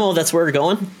get the memo? That's where we're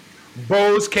going?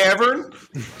 Bo's Cavern?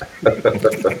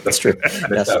 That's true.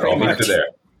 Yes, I'll meet you there.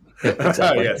 Yeah,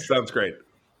 exactly. Yes, sounds great.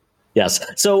 Yes.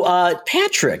 So,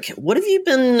 Patrick, what have you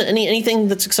been, anything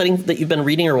that's exciting that you've been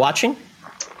reading or watching?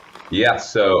 Yeah,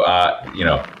 so,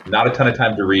 not a ton of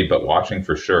time to read, but watching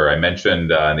for sure. I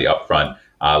mentioned in the upfront,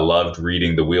 I loved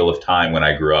reading The Wheel of Time when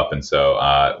I grew up, and so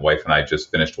wife and I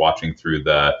just finished watching through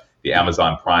the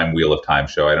Amazon Prime Wheel of Time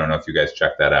show. I don't know if you guys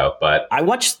checked that out, but I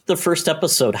watched the first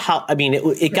episode.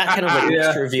 It got kind of a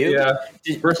mixed review. Yeah,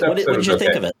 what did you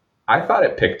think of it? I thought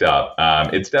it picked up.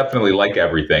 It's definitely like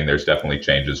everything. There's definitely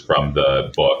changes from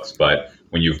the books, but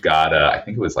when you've got, I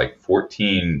think it was like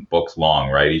 14 books long,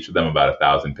 right? Each of them about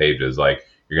 1,000 pages. Like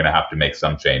you're going to have to make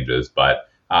some changes, but.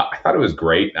 I thought it was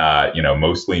great.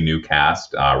 Mostly new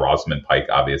cast. Rosamund Pike,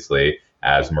 obviously,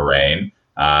 as Moraine.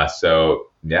 So,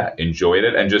 yeah, enjoyed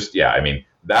it. And just,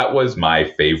 that was my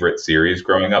favorite series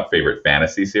growing up, favorite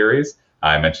fantasy series.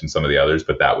 I mentioned some of the others,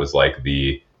 but that was like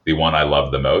the one I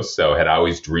loved the most. So had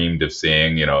always dreamed of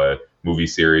seeing, a movie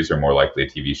series or more likely a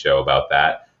TV show about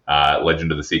that. Legend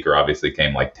of the Seeker obviously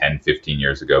came like 10, 15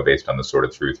 years ago based on The Sword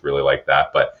of Truth, really like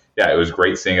that. But, yeah, it was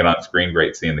great seeing it on screen,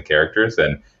 great seeing the characters,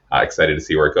 and excited to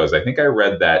see where it goes. I think I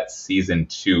read that season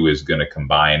 2 is going to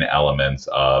combine elements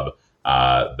of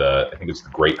I think it's The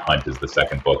Great Hunt is the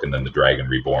second book, and then The Dragon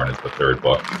Reborn is the third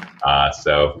book.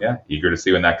 So, yeah, eager to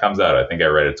see when that comes out. I think I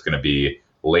read it's going to be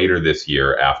later this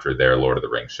year after their Lord of the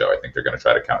Rings show. I think they're going to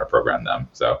try to counter-program them.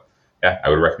 So, yeah, I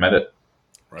would recommend it.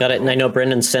 Got it. And I know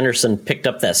Brandon Sanderson picked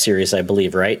up that series, I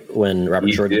believe, right? When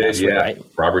Robert Jordan passed away, right?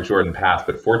 Robert Jordan passed,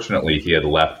 but fortunately he had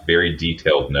left very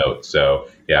detailed notes. So,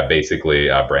 yeah, basically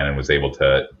Brandon was able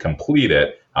to complete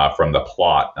it from the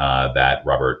plot that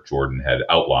Robert Jordan had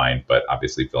outlined, but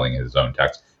obviously filling in his own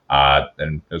text.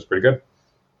 And it was pretty good.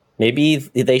 Maybe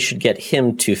they should get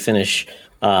him to finish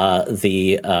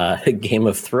the Game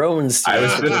of Thrones. I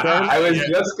was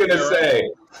just going to say,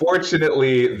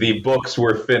 fortunately, the books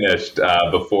were finished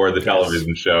before the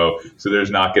television show, so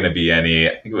there's not going to be any.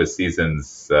 I think it was seasons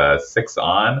 6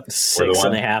 on.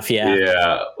 6.5, yeah.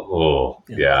 Yeah. Oh,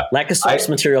 yeah. Lack of source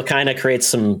material kind of creates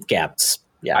some gaps.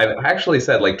 Yeah. I actually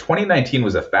said 2019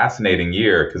 was a fascinating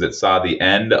year because it saw the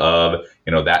end of,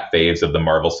 that phase of the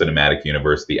Marvel Cinematic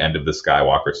Universe, the end of the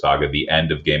Skywalker saga, the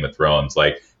end of Game of Thrones.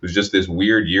 It was just this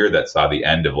weird year that saw the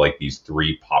end of these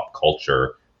 3 pop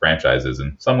culture franchises,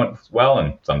 and some went well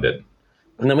and some didn't.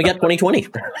 And then we got 2020.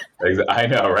 I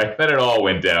know, right? Then it all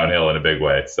went downhill in a big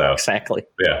way. So exactly.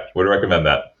 Yeah, would recommend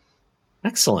that.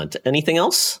 Excellent. Anything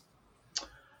else?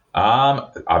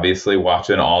 Obviously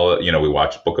watching we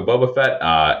watched Book of Boba Fett,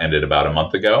 ended about a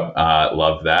month ago.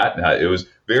 Loved that. It was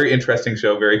very interesting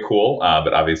show, very cool.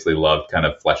 But obviously loved kind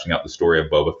of fleshing out the story of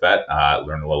Boba Fett,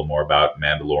 learn a little more about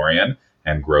Mandalorian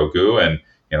and Grogu, and,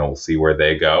 we'll see where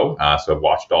they go. So I've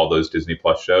watched all those Disney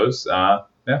Plus shows.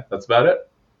 Yeah, that's about it.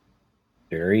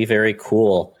 Very, very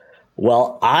cool.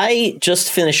 Well, I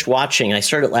just finished watching. I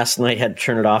started last night, had to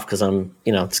turn it off because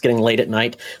it's getting late at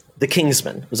night. The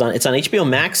Kingsman it's on HBO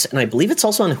Max, and I believe it's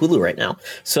also on Hulu right now.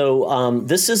 So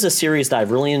this is a series that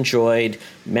I've really enjoyed.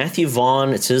 Matthew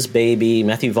Vaughn, it's his baby.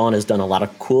 Matthew Vaughn has done a lot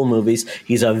of cool movies.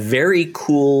 He's a very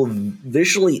cool,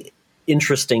 visually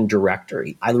interesting director.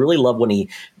 I really love when he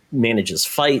manages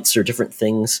fights or different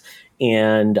things.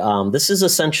 And this is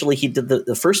essentially, he did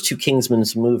the first two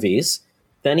Kingsman's movies.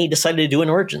 Then he decided to do an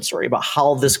origin story about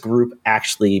how this group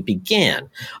actually began.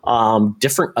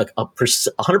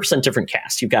 100% different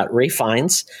cast. You've got Ralph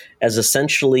Fiennes as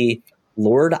essentially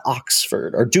Lord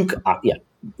Oxford, or Duke,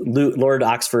 Lord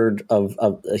Oxford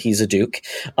he's a duke.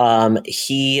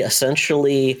 He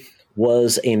essentially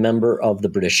was a member of the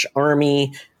British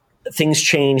Army. Things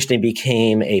changed and he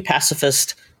became a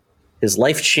pacifist. His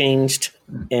life changed,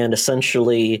 and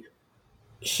essentially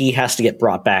he has to get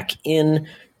brought back in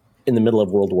the middle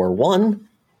of World War I.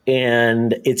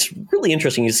 And it's really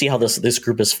interesting to see how this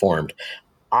group is formed.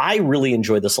 I really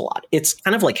enjoyed this a lot. It's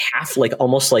kind of like half, like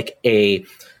almost like a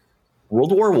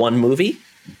World War I movie,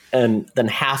 and then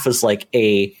half is like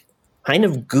a kind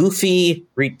of goofy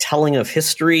retelling of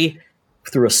history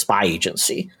through a spy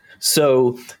agency.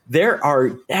 So there are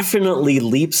definitely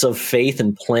leaps of faith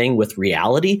in playing with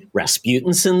reality.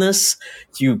 Rasputin's in this.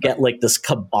 You get like this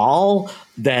cabal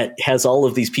that has all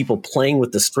of these people playing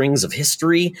with the strings of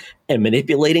history and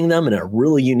manipulating them in a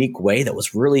really unique way that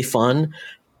was really fun.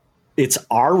 It's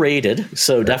R-rated,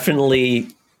 so definitely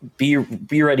be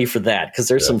ready for that, because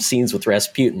there's some scenes with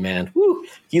Rasputin, man. Woo,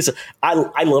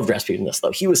 I loved Rasputin in this, though.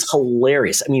 He was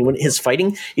hilarious. I mean, when his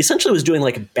fighting, he essentially was doing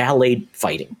like ballet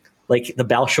fighting. Like the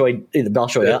Bolshoi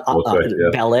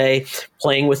ballet,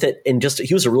 playing with it, and just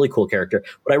he was a really cool character.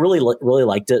 But I really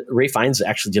liked it. Ralph Fiennes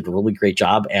actually did a really great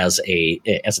job as an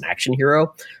action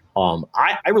hero.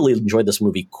 I really enjoyed this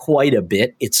movie quite a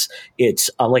bit. It's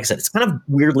like I said, it's kind of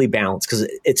weirdly balanced because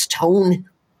its tone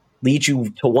leads you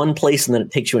to one place and then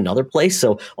it takes you another place.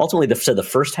 So ultimately, the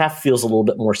first half feels a little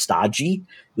bit more stodgy.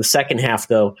 The second half,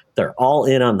 though, they're all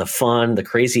in on the fun, the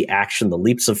crazy action, the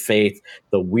leaps of faith,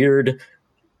 the weird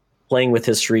playing with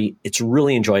history. It's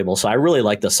really enjoyable. So I really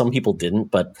like this. Some people didn't,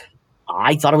 but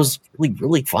I thought it was really,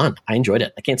 really fun. I enjoyed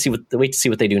it. I can't wait to see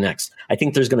what they do next. I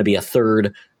think there's going to be a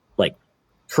third, like,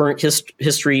 current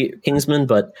history Kingsman,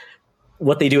 but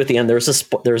what they do at the end, there's a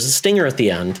stinger at the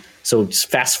end. So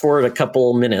just fast forward a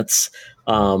couple minutes,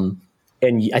 and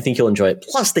I think you'll enjoy it.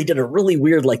 Plus, they did a really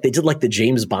weird, like, they did like the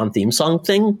James Bond theme song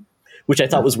thing, which I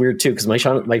thought was weird too, because my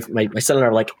son and I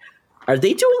were like, are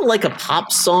they doing like a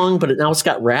pop song, but now it's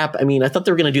got rap? I mean, I thought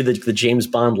they were going to do the James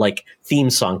Bond like theme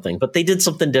song thing, but they did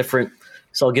something different.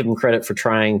 So I'll give them credit for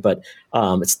trying, but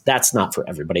that's not for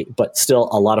everybody. But still,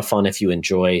 a lot of fun if you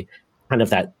enjoy kind of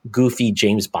that goofy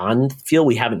James Bond feel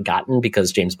we haven't gotten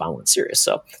because James Bond went serious.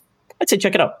 So I'd say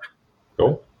check it out.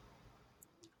 Cool.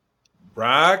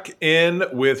 Rock in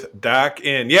with Doc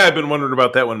in. Yeah, I've been wondering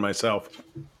about that one myself.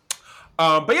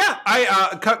 But yeah,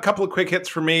 a couple of quick hits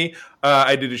for me.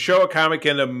 I did a show, a comic,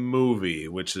 and a movie,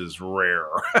 which is rare.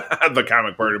 The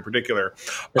comic part in particular.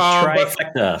 The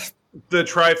trifecta. The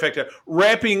trifecta.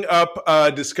 Wrapping up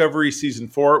Discovery Season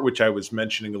 4, which I was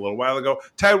mentioning a little while ago.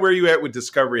 Ty, where are you at with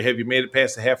Discovery? Have you made it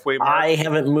past the halfway mark? I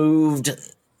haven't moved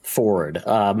forward.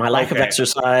 My lack of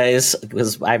exercise,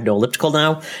 because I have no elliptical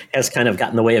now, has kind of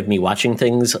gotten in the way of me watching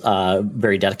things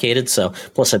very dedicated. So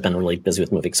plus I've been really busy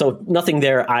with moving. So nothing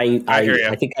there. I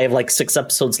think I have like 6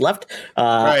 episodes left.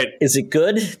 Right. Is it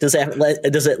good? Does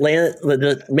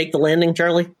it make the landing,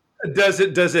 Charlie? Does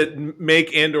it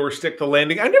make and or stick the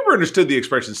landing? I never understood the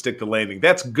expression "stick the landing."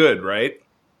 That's good, right?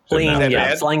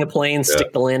 Flying a plane,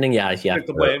 stick the landing. Yeah. Stick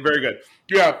the plane. Very good.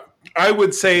 Yeah, I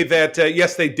would say that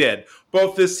yes, they did.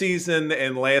 Both this season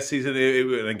and last season.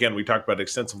 And again, we talked about it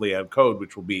extensively on Code,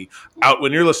 which will be out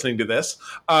when you're listening to this.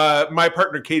 My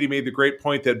partner Katie made the great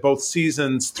point that both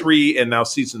seasons 3 and now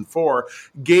season 4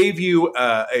 gave you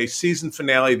a season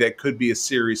finale that could be a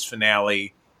series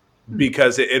finale,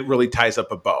 because it really ties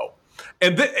up a bow,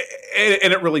 and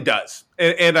it really does.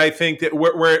 And I think that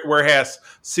whereas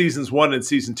seasons 1 and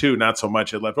season 2, not so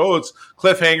much. It left it's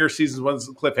cliffhanger. Seasons 1's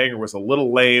cliffhanger was a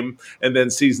little lame, and then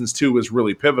seasons 2 was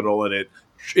really pivotal, and it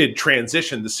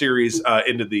transitioned the series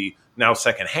into the now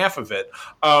second half of it.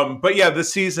 But yeah, the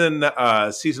season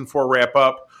 4 wrap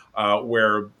up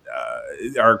where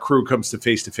our crew comes to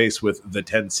face with the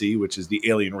 10C, which is the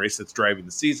alien race that's driving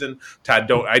the season.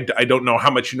 Todd, I don't know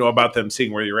how much you know about them,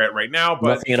 seeing where you're at right now,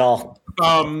 but nothing at all.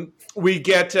 We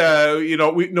get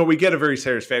we get a very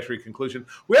satisfactory conclusion.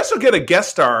 We also get a guest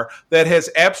star that has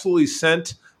absolutely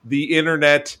sent the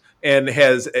internet and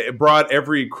has brought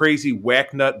every crazy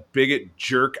whacknut bigot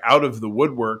jerk out of the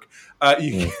woodwork.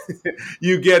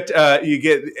 You get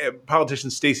politician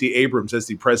Stacey Abrams as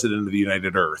the president of the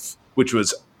United Earth, which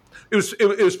was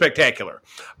spectacular.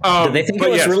 Did they think it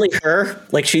was really her?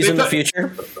 Like she's in the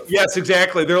future? Yes,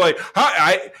 exactly. They're like,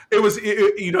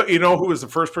 you know who was the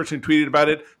first person who tweeted about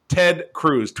it? Ted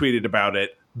Cruz tweeted about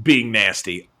it being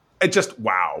nasty. Just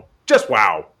wow.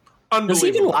 Does he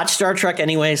even watch Star Trek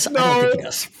anyways? I don't No, think he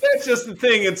does. that's just the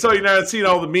thing. And so you're not seeing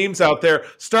all the memes out there.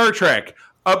 Star Trek,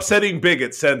 upsetting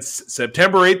bigots since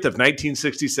September 8th of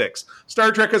 1966.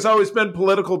 Star Trek has always been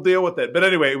political. Deal with it. But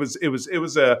anyway, it was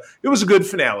a good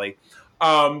finale.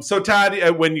 So Todd,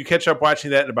 when you catch up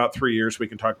watching that in about 3 years, we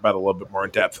can talk about it a little bit more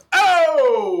in depth.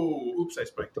 Oh, oops, I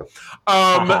spiked.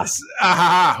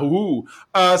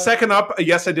 Second up,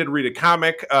 yes, I did read a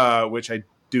comic, which I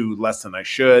do less than I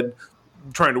should.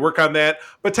 I'm trying to work on that.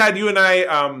 But Todd, you and I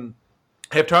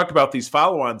have talked about these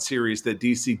follow-on series that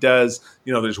DC does.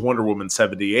 You know, there's Wonder Woman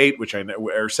 78, which I know,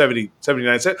 or 70,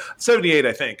 79, 78,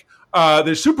 I think.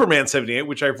 There's Superman 78,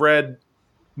 which I've read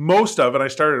most of, and I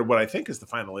started what I think is the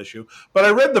final issue. But I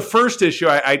read the first issue.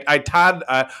 I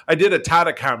did a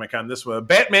Tada comic on this one,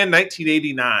 Batman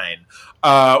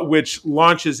 1989, which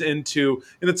launches into,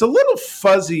 and it's a little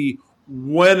fuzzy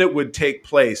when it would take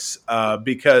place,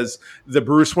 because the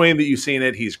Bruce Wayne that you see in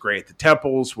it, he's great. The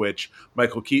temples, which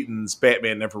Michael Keaton's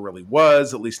Batman never really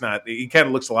was, at least not. He kind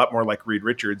of looks a lot more like Reed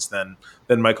Richards than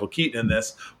Michael Keaton in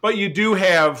this. But you do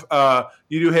have a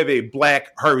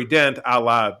black Harvey Dent, a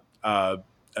la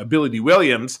Billy D.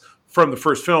 Williams from the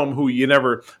first film, who you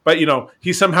never, but you know,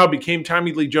 he somehow became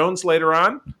Tommy Lee Jones later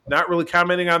on. Not really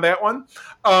commenting on that one.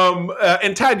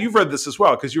 And Todd, you've read this as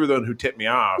well, because you were the one who tipped me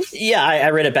off. Yeah, I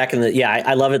read it back in the. Yeah,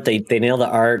 I love it. They nail the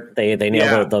art. They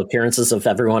nail the appearances of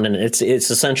everyone, and it's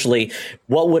essentially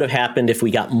what would have happened if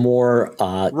we got more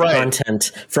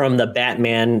content from the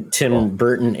Batman Tim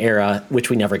Burton era, which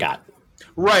we never got.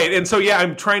 Right. And so, yeah,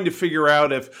 I'm trying to figure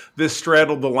out if this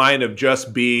straddled the line of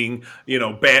just being, you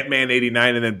know, Batman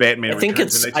 89 and then Batman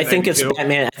Returns. I think it's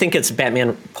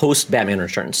Batman post Batman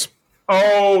Returns.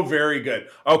 Oh, very good.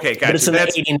 Okay, gotcha. But it's in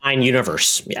the 89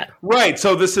 universe. Yeah. Right.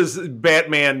 So this is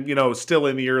Batman, you know, still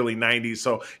in the early 90s.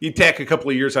 So you tack a couple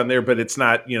of years on there, but it's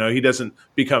not, you know, he doesn't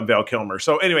become Val Kilmer.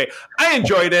 So anyway, I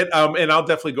enjoyed it. And I'll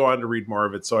definitely go on to read more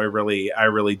of it. So I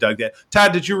really dug that.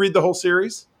 Todd, did you read the whole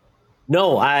series?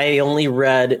 No, I only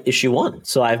read issue 1,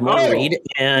 so I have more to read.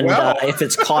 And if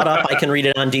it's caught up, I can read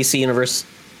it on DC Universe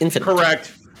Infinite.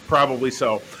 Correct. Probably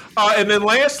so. And then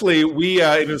lastly,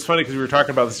 and it's funny because we were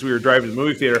talking about this, we were driving to the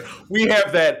movie theater. We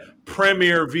have that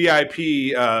premier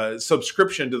VIP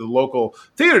subscription to the local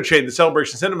theater chain, the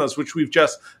Celebration Cinemas, which we've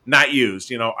just not used.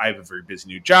 You know, I have a very busy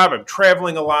new job. I'm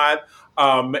traveling a lot.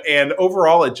 And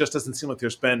overall, it just doesn't seem like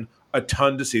there's been a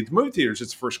ton to see at the movie theaters.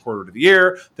 It's the first quarter of the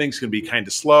year. Things can be kind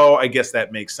of slow. I guess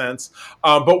that makes sense.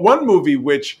 But one movie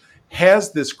which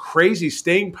has this crazy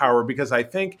staying power, because I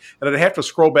think, and I'd have to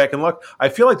scroll back and look, I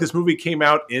feel like this movie came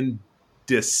out in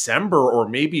December or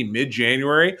maybe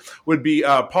mid-January, would be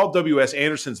Paul W.S.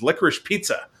 Anderson's Licorice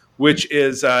Pizza, which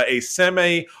is a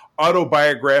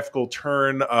semi-autobiographical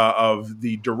turn of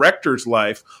the director's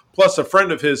life, plus a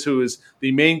friend of his who is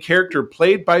the main character,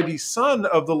 played by the son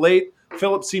of the late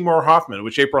Philip Seymour Hoffman,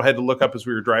 which April had to look up as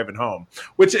we were driving home.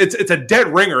 Which it's a dead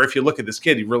ringer if you look at this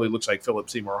kid; he really looks like Philip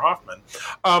Seymour Hoffman.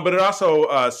 But it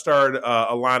also starred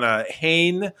Alana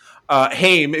Haim,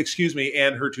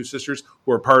 and her two sisters,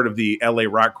 who are part of the LA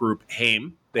rock group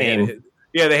Haim.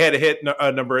 They had a hit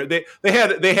number. They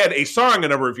had a song a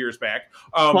number of years back.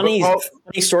 Funny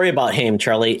story about Haim,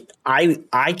 Charlie.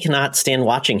 I cannot stand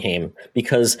watching Haim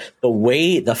because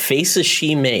the faces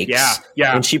she makes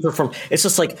when she performs, it's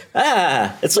just like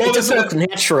it doesn't look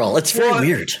natural. It's very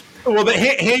weird. Well, the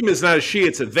Haim is not a she;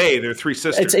 it's a they. They're three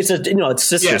sisters. It's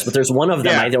sisters, but there's one of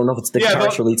them. I don't know if it's the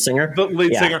guitarist or lead singer. The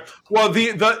lead singer. Well,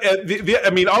 I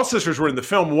mean, all sisters were in the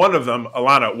film. One of them,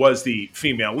 Alana, was the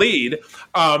female lead,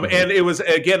 and it was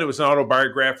an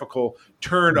autobiographical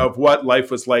turn of what life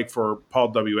was like for Paul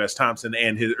W.S. Thompson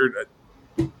and his.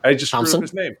 I just screwed up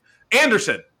his name.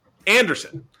 Anderson.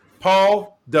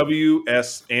 Paul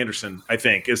W.S. Anderson, I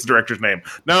think, is the director's name.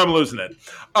 Now I'm losing it.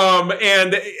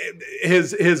 And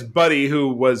his buddy, who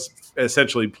was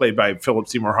essentially played by Philip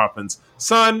Seymour Hoffman's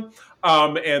son,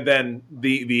 and then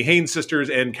the Haynes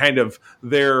sisters, and kind of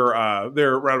their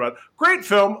roundabout. Great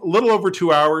film, a little over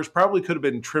 2 hours. Probably could have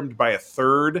been trimmed by a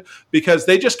third, because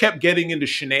they just kept getting into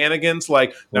shenanigans.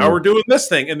 Like, now we're doing this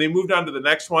thing, and they moved on to the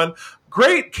next one.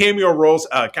 Great cameo roles.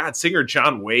 Singer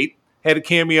John Waite had a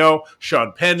cameo.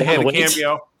 Sean Penn had a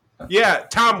cameo. Yeah,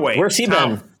 Tom Waite. Where's he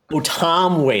been? Oh,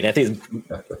 Tom Waite. I think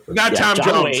not Tom John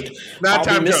Jones. Waite. Not I'll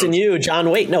Tom be missing Jones. you, John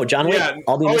Waite. No, John Waite.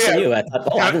 I'll be missing you. I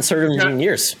haven't heard him in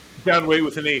years. John Waite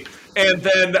with an E. And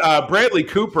then Bradley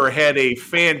Cooper had a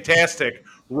fantastic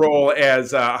role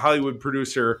as Hollywood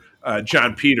producer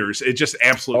John Peters. It just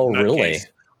absolutely nutcase. Really?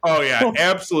 Oh yeah,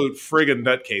 absolute friggin'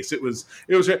 nutcase. It was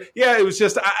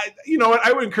just, you know what,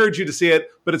 I would encourage you to see it,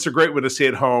 but it's a great one to see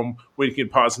at home when you can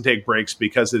pause and take breaks,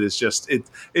 because it is just,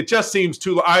 it just seems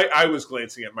too, I was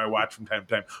glancing at my watch from time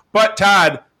to time, but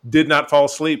Todd did not fall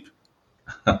asleep.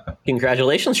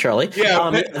 Congratulations, Charlie.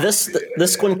 Yeah,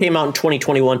 this one came out in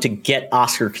 2021 to get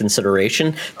Oscar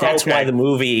consideration. That's why the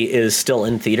movie is still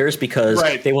in theaters, because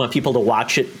they want people to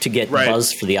watch it to get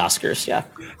buzz for the Oscars. Yeah.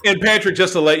 And Patrick,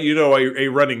 just to let you know, a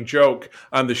running joke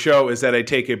on the show is that I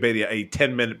take a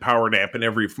 10-minute power nap in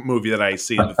every movie that I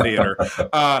see in the theater.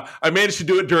 I managed to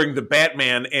do it during the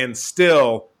Batman and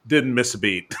still didn't miss a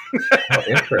beat. Oh,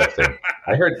 interesting.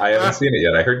 I haven't seen it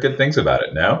yet. I heard good things about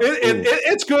it. No,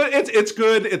 it's good. It's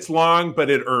good. It's long, but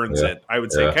it earns it. I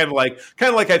would say kind of like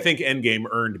I think Endgame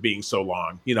earned being so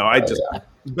long. You know,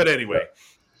 but anyway.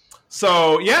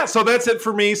 So that's it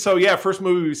for me. So first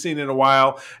movie we've seen in a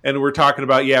while, and we're talking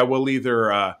about we'll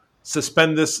either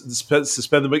suspend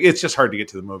the movie. It's just hard to get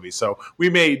to the movie, so we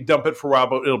may dump it for a while,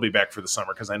 but it'll be back for the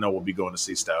summer because I know we'll be going to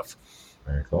see stuff.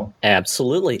 Very cool.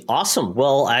 Absolutely. Awesome.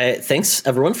 Well, thanks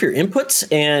everyone for your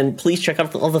inputs, and please check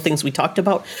out all the things we talked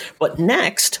about. But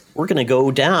next, we're going to go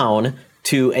down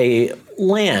to a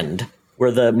land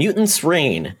where the mutants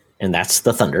reign, and that's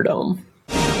the Thunderdome.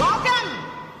 Welcome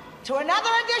to another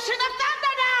edition of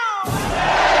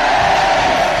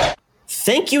Thunderdome!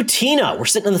 Thank you, Tina. We're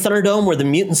sitting in the Thunderdome where the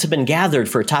mutants have been gathered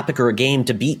for a topic or a game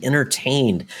to be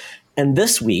entertained. And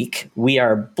this week, we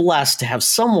are blessed to have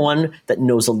someone that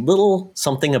knows a little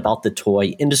something about the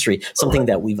toy industry, something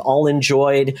that we've all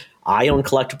enjoyed. I own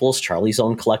collectibles. Charlie's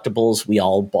owned collectibles. We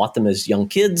all bought them as young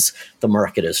kids. The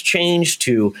market has changed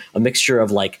to a mixture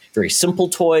of like very simple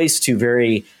toys to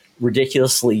very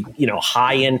ridiculously,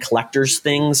 high-end collectors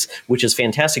things, which is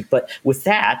fantastic. But with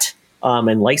that,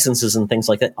 and licenses and things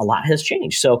like that, a lot has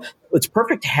changed. So it's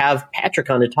perfect to have Patrick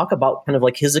on to talk about kind of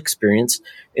like his experience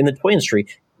in the toy industry.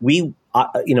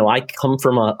 I come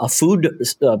from a food,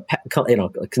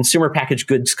 a consumer packaged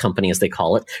goods company, as they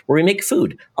call it, where we make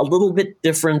food a little bit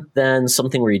different than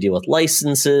something where you deal with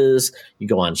licenses. You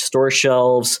go on store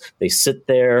shelves, they sit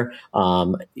there,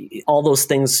 all those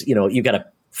things. You got to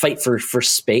fight for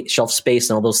space, shelf space,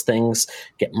 and all those things.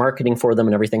 Get marketing for them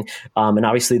and everything. And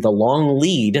obviously, the long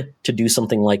lead to do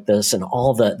something like this and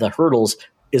all the hurdles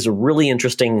is a really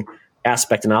interesting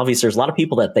aspect. And obviously, there's a lot of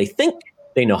people that they think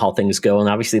they know how things go, and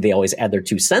obviously they always add their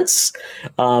 2 cents.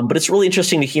 But it's really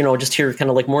interesting to just hear kind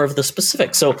of like more of the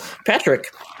specifics. So,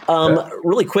 Patrick,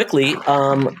 really quickly,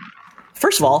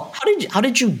 first of all, how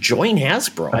did you join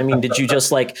Hasbro? I mean, did you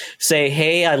just like say,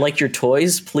 "Hey, I like your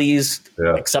toys, please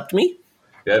accept me"?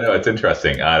 Yeah, no, it's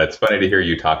interesting. It's funny to hear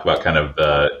you talk about kind of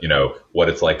the what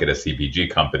it's like at a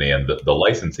CPG company and the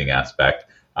licensing aspect.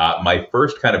 My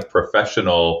first kind of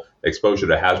professional exposure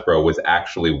to Hasbro was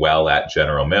actually at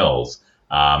General Mills.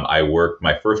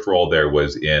 My first role there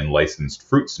was in licensed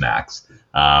fruit snacks.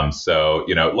 So,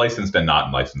 licensed and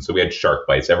not licensed. So we had Shark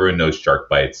Bites. Everyone knows Shark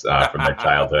Bites from their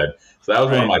childhood. So that was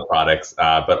one of my products,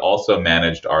 but also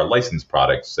managed our licensed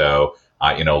products. So,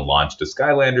 launched a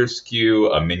Skylanders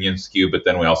SKU, a Minions SKU, but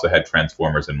then we also had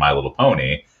Transformers and My Little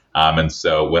Pony. And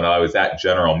so when I was at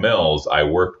General Mills, I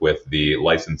worked with the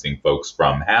licensing folks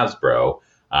from Hasbro.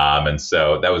 And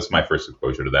so that was my first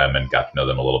exposure to them and got to know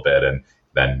them a little bit. And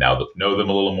then now know them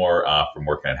a little more from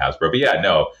working at Hasbro.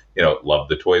 But loved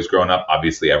the toys growing up.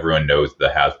 Obviously, everyone knows the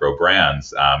Hasbro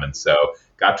brands. And so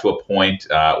got to a point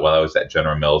while I was at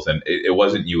General Mills, and it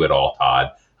wasn't you at all,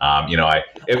 Todd.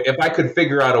 If I could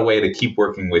figure out a way to keep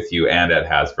working with you and at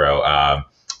Hasbro,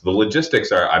 the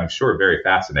logistics are, I'm sure, very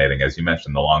fascinating, as you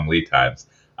mentioned, the long lead times.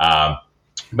 But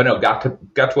no, got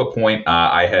to a point.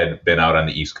 I had been out on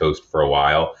the East Coast for a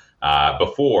while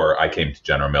before I came to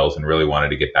General Mills and really wanted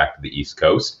to get back to the East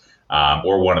Coast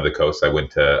or one of the coasts. I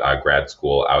went to grad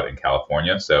school out in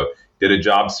California, so did a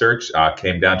job search.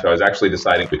 Came down to I was actually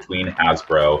deciding between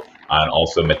Hasbro and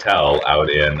also Mattel out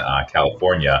in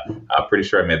California. Pretty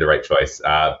sure I made the right choice.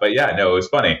 But yeah, no, it was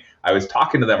funny. I was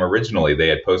talking to them originally. They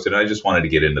had posted, and I just wanted to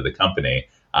get into the company.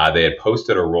 They had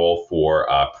posted a role for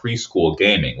preschool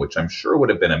gaming, which I'm sure would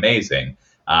have been amazing.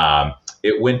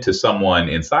 It went to someone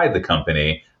inside the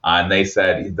company, and they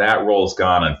said, that role's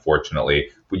gone,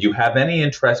 unfortunately. Would you have any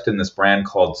interest in this brand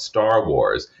called Star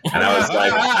Wars? And I was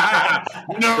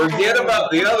like, no, forget about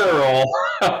the other role.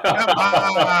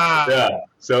 Yeah.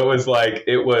 So I'm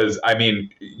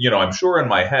sure in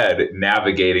my head,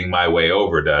 navigating my way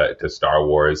over to Star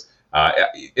Wars,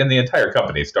 in the entire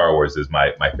company, Star Wars is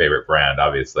my favorite brand,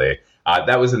 obviously.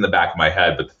 That was in the back of my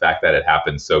head, but the fact that it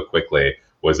happened so quickly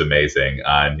was amazing.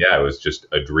 And yeah, it was just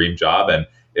a dream job. And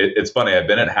it's funny, I've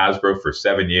been at Hasbro for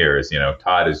 7 years.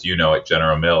 Todd, as you know, at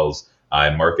General Mills,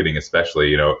 in marketing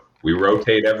especially. We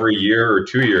rotate every year or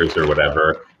 2 years or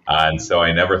whatever. And so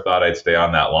I never thought I'd stay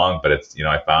on that long, but it's,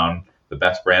 I found the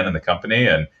best brand in the company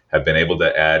and have been able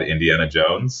to add Indiana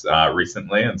Jones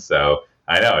recently. And so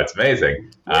I know it's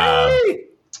amazing.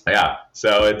 Yeah.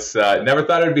 So it's never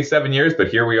thought it would be 7 years, but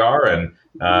here we are. And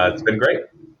it's been great.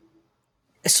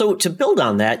 So to build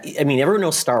on that, I mean, everyone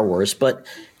knows Star Wars, but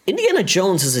Indiana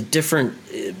Jones is a different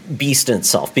beast in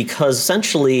itself because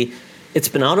essentially it's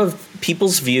been out of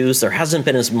people's views. There hasn't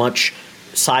been as much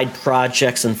side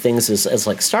projects and things as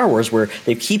like Star Wars, where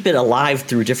they keep it alive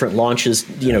through different launches,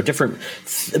 different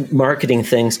marketing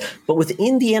things. But with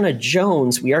Indiana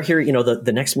Jones, we are here,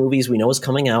 the next movies we know is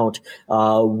coming out.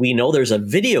 We know there's a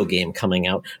video game coming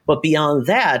out. But beyond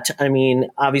that, I mean,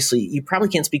 obviously, you probably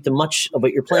can't speak to much of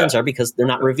what your plans are because they're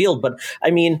not revealed. But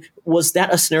I mean, was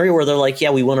that a scenario where they're like,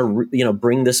 yeah, we want to,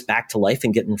 bring this back to life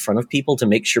and get in front of people to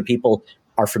make sure people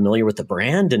are familiar with the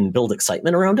brand and build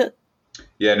excitement around it?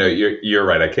 Yeah, no, you're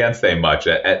right. I can't say much.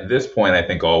 At this point, I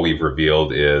think all we've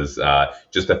revealed is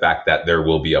just the fact that there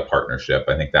will be a partnership.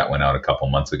 I think that went out a couple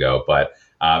months ago. But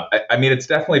I mean, it's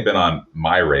definitely been on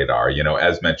my radar.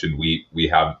 As mentioned, we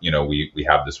have we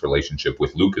have this relationship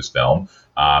with Lucasfilm.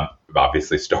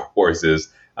 Obviously, Star Wars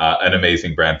is an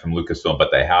amazing brand from Lucasfilm, but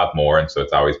they have more, and so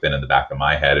it's always been in the back of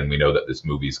my head. And we know that this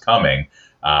movie's coming.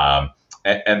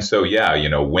 And so,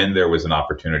 yeah, when there was an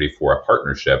opportunity for a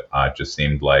partnership, it just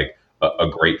seemed like a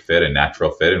great fit, a natural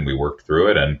fit, and we worked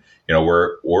through it. And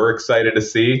we're excited to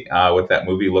see what that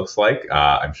movie looks like.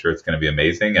 I'm sure it's going to be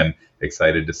amazing, and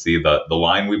excited to see the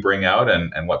line we bring out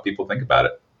and what people think about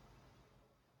it.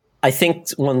 I think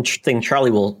one thing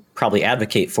Charlie will probably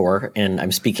advocate for, and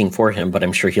I'm speaking for him, but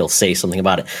I'm sure he'll say something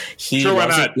about it. He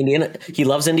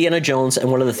loves Indiana Jones, and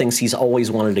one of the things he's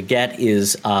always wanted to get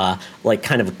is like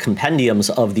kind of compendiums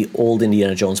of the old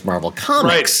Indiana Jones Marvel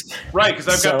comics. Right, because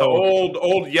I've got the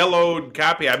old yellowed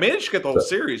copy. I managed to get the whole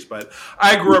series, but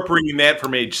I grew up reading that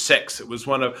from age 6. It was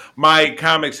one of my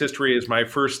comics history. Is my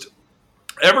first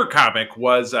ever comic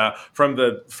was from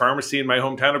the pharmacy in my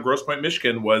hometown of Grosse Pointe,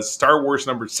 Michigan, was Star Wars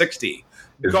number 60.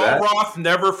 Galroth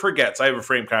Never Forgets. I have a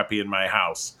framed copy in my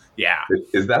house. Yeah.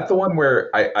 Is that the one where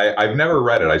I've never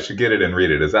read it? I should get it and read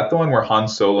it. Is that the one where Han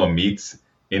Solo meets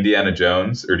Indiana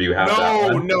Jones, or do you have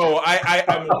that one? No,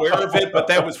 I'm aware of it, but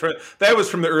that was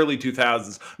from the early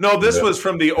 2000s. No, this was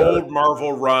from the old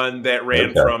Marvel run that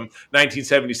ran from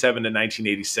 1977 to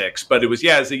 1986. But it was,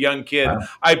 as a young kid,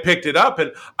 I picked it up,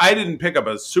 and I didn't pick up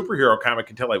a superhero comic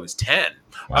until I was 10.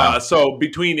 Wow. So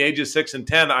between ages 6 and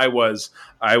 10, I was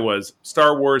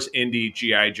Star Wars, Indy,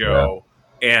 G.I. Joe.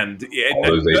 And all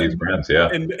those 80s brands,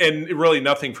 and really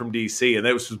nothing from DC, and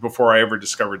that was before I ever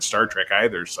discovered Star Trek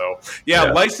either. So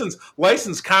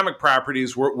licensed comic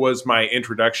properties was my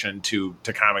introduction to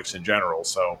comics in general.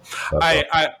 So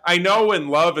I know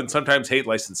and love and sometimes hate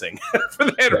licensing for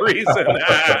that reason.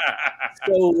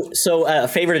 So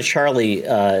favor to Charlie,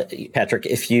 Patrick,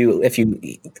 if you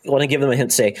want to give them a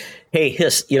hint, say, hey,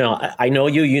 Hiss, I know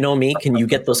you know me. Can you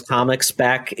get those comics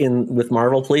back in with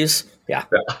Marvel, please? Yeah,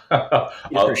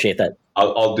 appreciate that.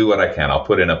 I'll do what I can. I'll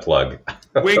put in a plug.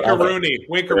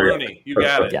 Winkaroonie. You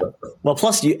got it. Yeah. Well,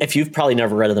 plus, if you've probably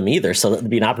never read them either, so that'd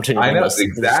be an opportunity. I know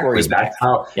exactly. That's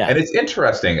how. Yeah. And it's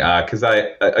interesting because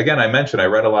I mentioned I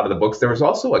read a lot of the books. There was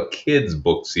also a kids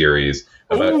book series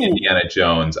about Indiana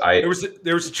Jones. There was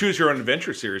a Choose Your Own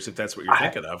Adventure series, if that's what you're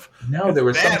thinking of. No, there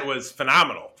was that was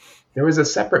phenomenal. There was a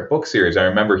separate book series. I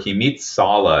remember he meets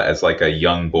Sala as like a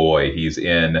young boy. He's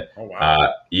in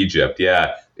Egypt.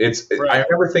 Yeah. I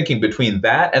remember thinking between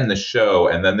that and the show,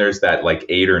 and then there's that like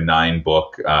 8 or 9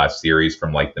 book series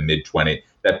from like the mid-20s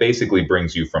that basically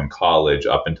brings you from college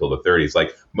up until the 30s.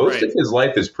 Like most of his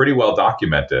life is pretty well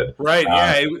documented.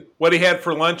 Right. What he had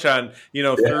for lunch on,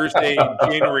 Thursday,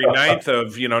 January 9th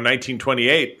of,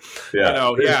 1928.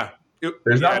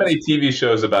 There's not many TV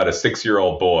shows about a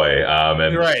 6-year-old boy.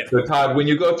 So Todd, when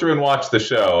you go through and watch the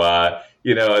show,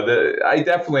 I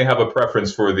definitely have a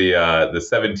preference for the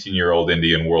 17-year-old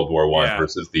Indy in World War I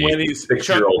versus the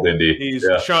 6-year-old Indy. He's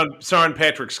Sean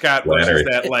Patrick Scott versus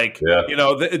that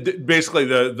basically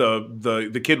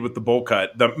the kid with the bowl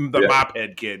cut, the mop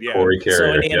head kid. Yeah. Corey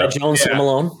Carrier. So Indiana Jones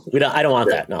alone. I don't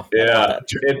want that. No. Yeah.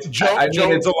 It's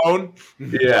Jones alone.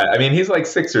 Yeah. I mean, he's like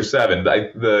 6 or 7.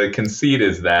 The conceit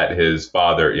is that his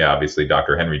father, obviously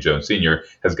Dr. Henry Jones Sr.,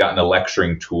 has gotten a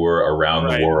lecturing tour around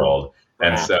the world.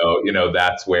 And so,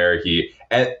 that's where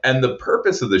and the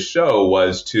purpose of the show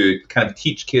was to kind of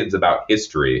teach kids about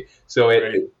history. So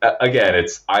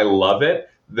I love it.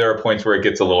 There are points where it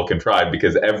gets a little contrived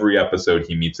because every episode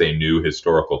he meets a new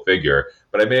historical figure.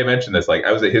 But I may have mentioned this, like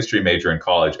I was a history major in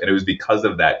college, and it was because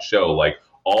of that show, like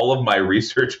all of my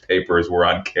research papers were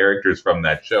on characters from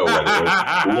that show, whether it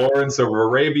was Lawrence of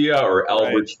Arabia or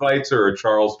Albert Schweitzer or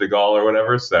Charles de Gaulle or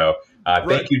whatever. So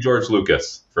thank you, George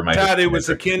Lucas, for my Todd, it was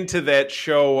akin to that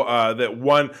show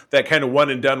that kind of one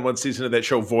and done one season of that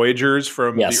show Voyagers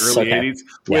from the early 80s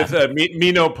with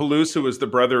Mino Palouse, who was the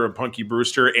brother of Punky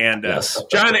Brewster, and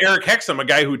John Eric Hexum, a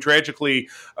guy who tragically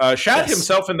shot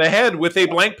himself in the head with a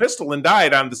blank pistol and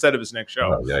died on the set of his next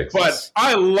show. But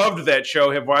I loved that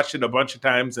show, have watched it a bunch of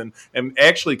times, and am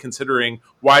actually considering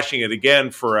watching it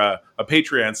again for a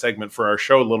Patreon segment for our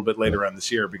show a little bit later on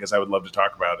this year, because I would love to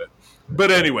talk about it.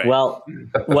 But anyway. Well,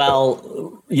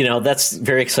 that's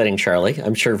very exciting, Charlie.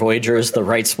 I'm sure Voyagers, the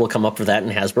rights will come up for that,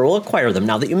 and Hasbro will acquire them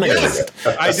now that you mentioned it.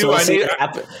 I do.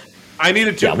 I need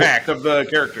a 2-pack of the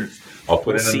characters. I'll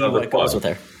put in another plug. With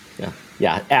there.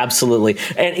 Yeah, absolutely.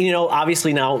 And,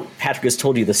 obviously now Patrick has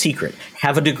told you the secret.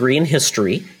 Have a degree in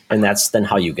history, and that's then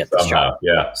how you get this job.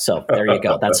 Yeah. So there you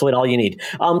go. That's all you need.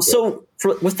 So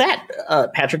with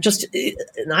that, Patrick, just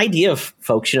an idea of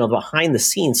folks, behind the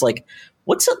scenes, like,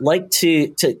 what's it like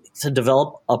to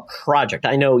develop a project?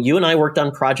 I know you and I worked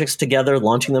on projects together,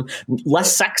 launching them.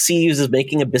 Less sexy as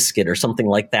making a biscuit or something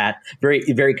like that. Very,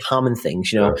 very common things,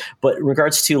 Sure. But in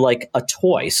regards to like a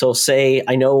toy, so say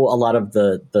I know a lot of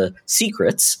the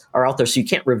secrets are out there, so you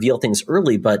can't reveal things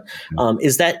early. But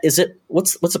what's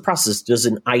the process? Does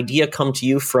an idea come to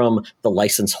you from the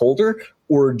license holder,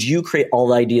 or do you create all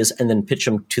the ideas and then pitch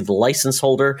them to the license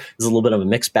holder? Is it a little bit of a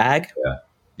mixed bag?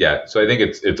 Yeah, so I think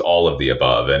it's all of the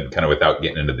above, and kind of without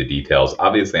getting into the details.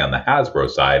 Obviously, on the Hasbro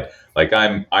side, like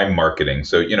I'm marketing,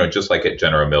 so just like at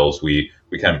General Mills, we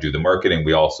kind of do the marketing.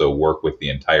 We also work with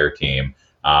the entire team,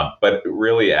 but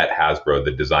really at Hasbro,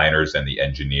 the designers and the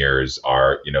engineers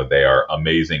are they are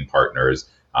amazing partners.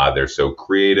 They're so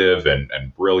creative and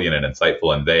brilliant and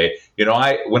insightful, and they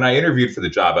when I interviewed for the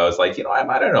job, I was like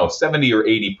I'm 70 or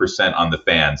 80% on the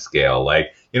fan scale,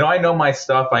 like. I know my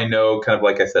stuff. I know, kind of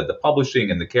like I said, the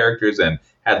publishing and the characters, and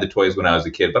had the toys when I was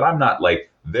a kid, but I'm not like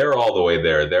they're all the way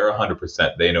there. They're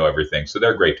 100%. They know everything. So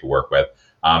they're great to work with.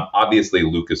 Obviously,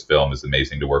 Lucasfilm is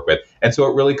amazing to work with. And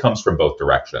so it really comes from both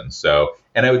directions. So,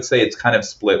 and I would say it's kind of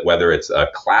split whether it's a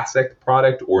classic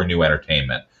product or new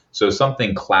entertainment. So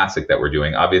something classic that we're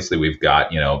doing, obviously we've got,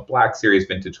 Black Series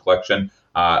Vintage Collection.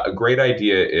 A great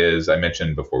idea is, I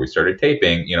mentioned before we started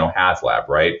taping, HasLab,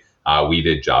 right? We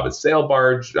did Jabba's Sail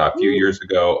Barge a few years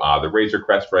ago, the Razor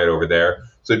Crest right over there.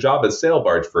 So Jabba's Sail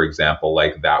Barge, for example,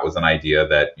 like that was an idea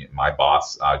that my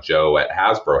boss, Joe at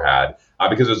Hasbro had,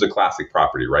 because it was a classic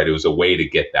property, right? It was a way to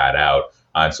get that out.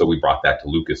 And so we brought that to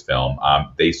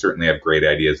Lucasfilm. They certainly have great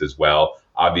ideas as well.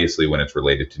 Obviously, when it's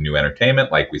related to new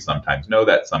entertainment, like we sometimes know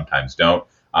that, sometimes don't.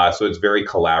 So it's very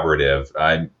collaborative.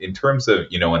 In terms of,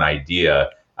 an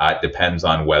idea, it depends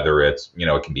on whether it's,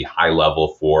 it can be high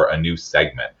level for a new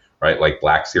segment. Right, like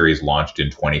Black Series launched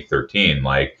in 2013, and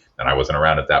I wasn't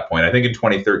around at that point. I think in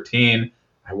 2013,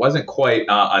 I wasn't quite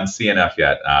on CNF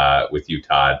yet with you,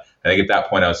 Todd. I think at that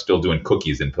point I was still doing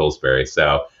cookies in Pillsbury.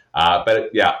 So, but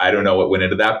yeah, I don't know what went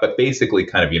into that. But basically,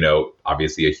 kind of,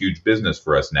 obviously a huge business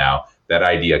for us now. That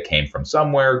idea came from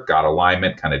somewhere, got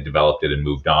alignment, kind of developed it and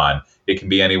moved on. It can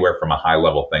be anywhere from a high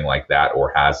level thing like that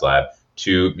or HasLab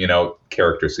to,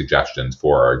 character suggestions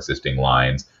for our existing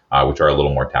lines. Which are a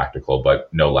little more tactical,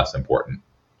 but no less important.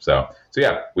 So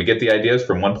yeah, we get the ideas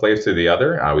from one place to the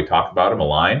other. We talk about them,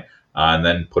 align, and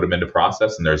then put them into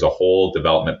process. And there's a whole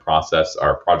development process.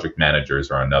 Our project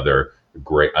managers are another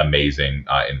great, amazing,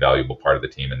 invaluable part of the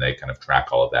team, and they kind of track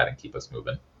all of that and keep us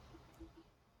moving.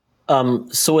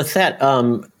 So with that,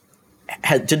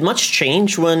 did much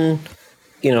change when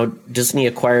Disney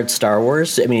acquired Star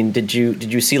Wars? I mean, did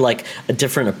you see like a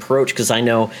different approach? Because I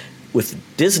know, with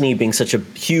Disney being such a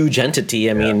huge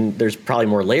entity, I mean, there's probably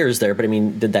more layers there, but I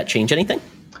mean, did that change anything?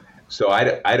 So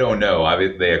I don't know.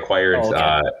 They acquired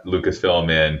Lucasfilm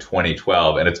in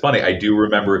 2012. And it's funny, I do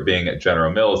remember it being at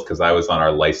General Mills because I was on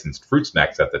our licensed Fruit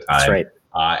Snacks at the time. That's right.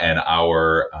 And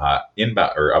our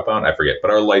inbound or outbound, I forget,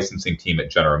 but our licensing team at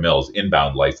General Mills,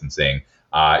 inbound licensing,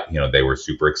 they were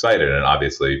super excited, and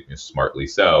obviously smartly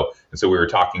so. And so we were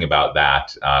talking about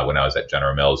that when I was at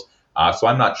General Mills. So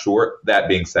I'm not sure. That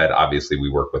being said, obviously we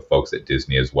work with folks at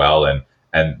Disney as well, and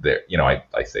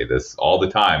I say this all the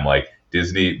time, like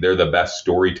Disney, they're the best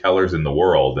storytellers in the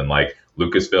world, and like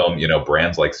Lucasfilm,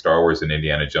 brands like Star Wars and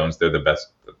Indiana Jones, they're the best,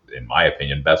 in my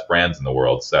opinion, best brands in the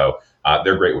world. So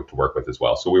they're great to work with as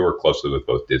well. So we work closely with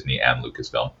both Disney and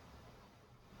Lucasfilm.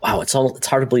 Wow, it's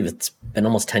hard to believe it's been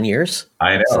almost 10 years.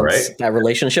 I know, since right? that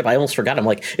relationship. I almost forgot. I'm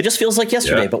like, it just feels like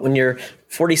yesterday. Yeah. But when you're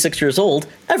 46 years old,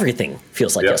 everything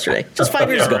feels like Yeah. yesterday. Just 5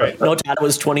 years Yeah, ago. right. No, Todd, it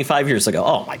was 25 years ago.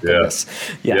 Oh my goodness.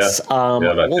 Yes.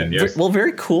 About 10 years. Well,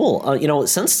 very cool.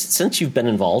 Since you've been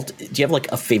involved, do you have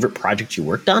like a favorite project you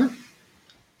worked on?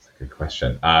 Good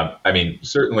question. I mean,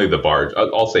 certainly the barge.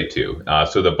 I'll say two.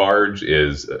 So the barge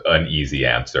is an easy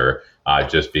answer,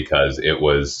 just because it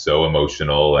was so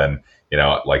emotional, and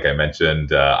like I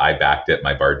mentioned, I backed it.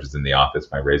 My barge is in the office.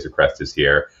 My Razor Crest is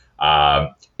here.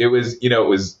 It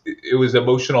was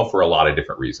emotional for a lot of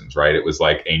different reasons, right? It was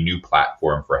like a new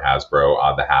platform for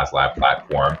Hasbro, the HasLab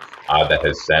platform, that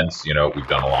has since, we've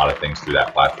done a lot of things through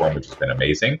that platform, which has been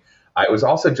amazing. It was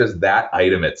also just that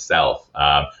item itself.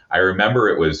 I remember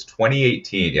it was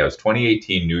 2018. Yeah, it was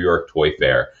 2018 New York Toy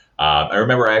Fair. I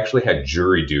remember I actually had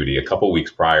jury duty a couple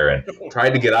weeks prior and tried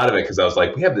to get out of it because I was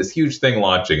like, we have this huge thing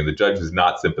launching, and the judge is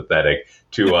not sympathetic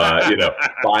to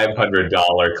 $500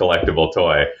 collectible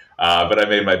toy. But I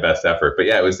made my best effort. But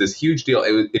yeah, it was this huge deal.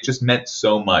 It just meant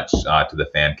so much to the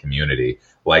fan community.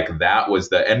 Like that was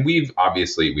and we've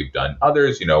done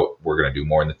others. We're going to do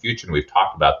more in the future, and we've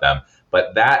talked about them.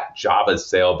 But that Jabba's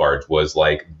sail barge was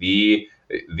like I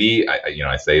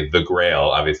say the Grail.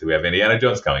 Obviously, we have Indiana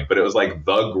Jones coming, but it was like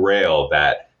the Grail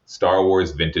that Star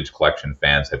Wars Vintage Collection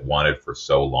fans had wanted for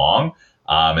so long.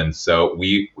 And so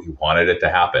we wanted it to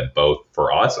happen, both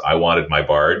for us. I wanted my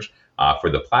barge, for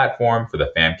the platform, for the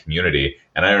fan community.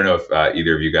 And I don't know if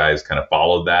either of you guys kind of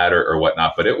followed that or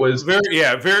whatnot, but it was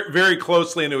very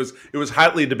closely, and it was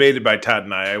hotly debated by Todd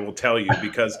and I will tell you,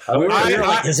 because We were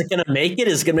like, is it going to make it?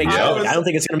 Is it going to make it? I don't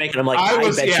think it's going to make it. I'm like,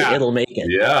 I bet you it'll make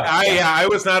it. I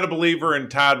was not a believer, and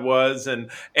Todd was, and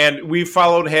we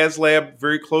followed HasLab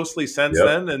very closely since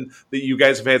then, and that you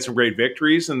guys have had some great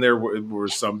victories, and there were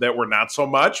some that were not so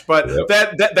much, but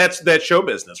that's show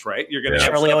business, right? You're going to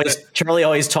Charlie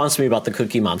always taunts me about the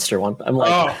Cookie Monster one. I'm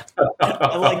like,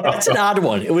 that's an odd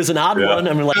one. It was an odd one.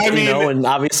 I mean, like, and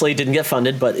obviously it didn't get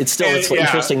funded, but it's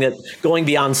interesting that going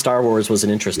beyond Star Wars was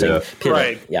an interesting pivot.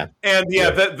 Right. Yeah. And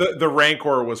the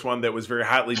Rancor was one that was very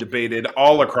hotly debated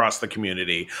all across the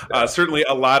community. Certainly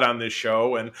a lot on this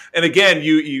show. And again,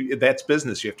 you that's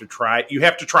business. You have to try.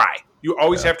 You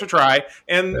always have to try,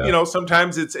 and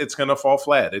sometimes it's going to fall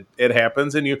flat. It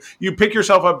happens, and you pick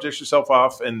yourself up, dust yourself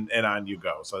off, and on you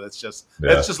go. So that's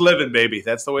just living, baby.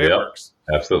 That's the way it works.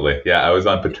 Absolutely, yeah. I was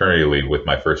on paternity leave with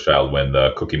my first child when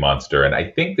the Cookie Monster and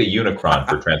I think the Unicron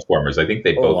for Transformers. I think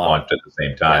they both launched at the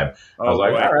same time. Yeah. I was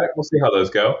like, all right, we'll see how those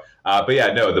go. But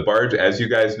yeah, no, the barge, as you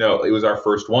guys know, it was our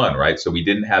first one, right? So we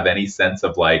didn't have any sense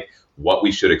of like what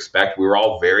we should expect. We were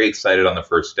all very excited on the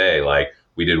first day, like.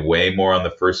 We did way more on the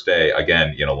first day,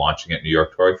 again, launching at New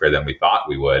York Toy Fair than we thought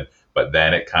we would. But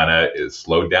then it kind of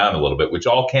slowed down a little bit, which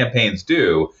all campaigns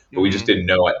do, but we just didn't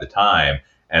know at the time.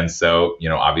 And so,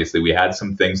 obviously we had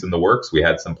some things in the works. We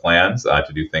had some plans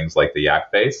to do things like the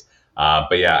Yak Face.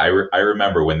 But yeah, I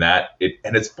remember when and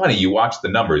it's funny, you watch the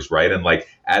numbers, right? And like,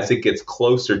 as it gets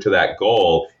closer to that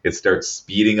goal, it starts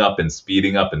speeding up and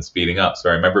speeding up and speeding up. So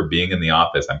I remember being in the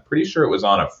office, I'm pretty sure it was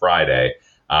on a Friday.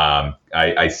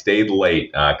 I stayed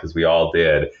late because we all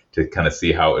did to kind of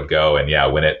see how it would go. And yeah,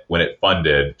 when it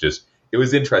funded, it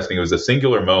was interesting. It was a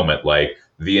singular moment. Like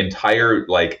the entire,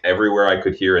 like everywhere I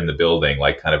could hear in the building,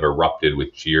 like kind of erupted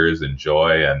with cheers and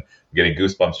joy, and getting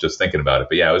goosebumps just thinking about it.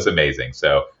 But yeah, it was amazing.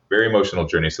 So very emotional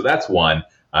journey. So that's one.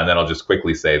 And then I'll just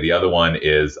quickly say the other one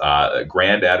is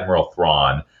Grand Admiral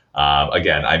Thrawn.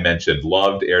 Again, I mentioned,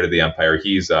 loved Heir to the Empire.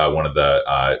 He's one of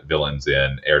the villains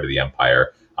in Heir to the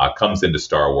Empire. Comes into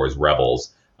Star Wars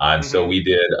Rebels. And so we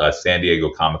did a San Diego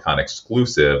Comic-Con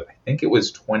exclusive. I think it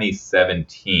was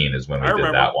 2017 is when we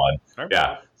did that one.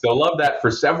 Yeah. So I love that for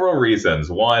several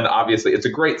reasons. One, obviously, it's a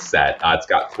great set. It's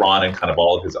got Thrawn and kind of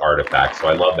all of his artifacts. So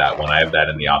I love that one. I have that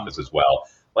in the office as well.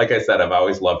 Like I said, I've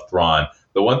always loved Thrawn.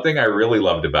 The one thing I really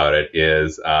loved about it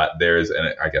is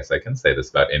and I guess I can say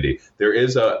this about Indy,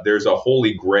 there's a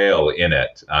holy grail in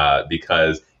it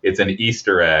because it's an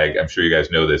Easter egg. I'm sure you guys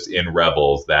know this in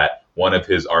Rebels, that one of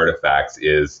his artifacts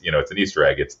is, it's an Easter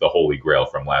egg. It's the Holy Grail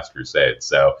from Last Crusade.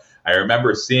 So I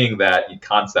remember seeing that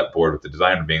concept board with the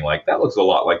designer being like, that looks a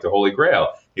lot like the Holy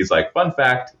Grail. He's like, fun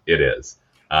fact, it is.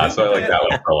 So I like that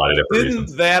one for a lot of different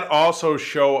reasons. Didn't that also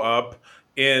show up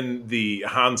in the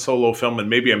Han Solo film, and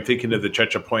maybe I'm thinking of the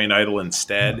Chechapoyan Idol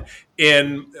instead,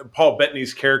 in Paul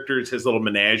Bettany's character's his little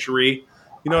menagerie?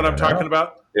 You know what I'm talking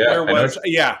about?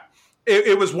 Yeah.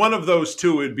 It was one of those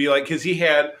two. It'd be like, because he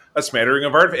had a smattering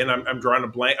of art, and I'm drawing a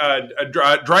blank.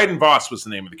 Dryden Voss was the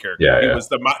name of the character.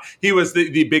 He was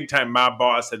the big time mob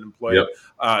boss, had employed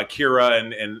Kira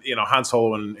and Han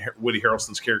Solo and Woody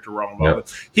Harrelson's character were all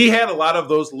involved. He had a lot of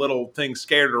those little things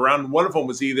scattered around. One of them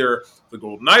was either the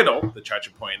Golden Idol, the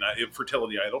Chacha Point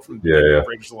fertility idol from Raiders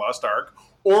of the Lost Ark,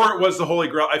 or it was the Holy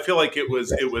Grail. I feel like it was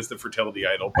the fertility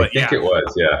idol. But I think it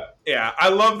was, yeah. I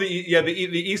love the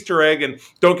Easter egg, and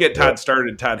don't get Todd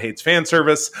started. Todd hates fan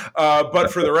service,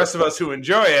 but for the rest of us who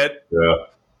enjoy it,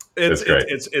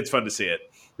 it's fun to see it.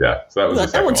 Yeah, so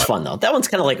that one's fun though. That one's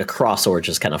kind of like a crossover, which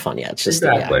is kind of fun. Yeah, it's just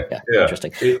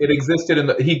interesting. It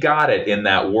existed he got it in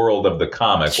that world of the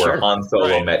comic where Han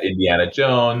Solo met Indiana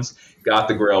Jones, got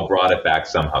the Grail, brought it back.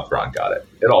 Somehow Thrawn got it.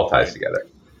 It all ties together.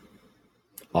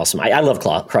 Awesome. I love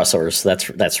crossovers.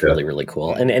 That's really, really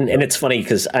cool. And it's funny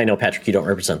because I know, Patrick, you don't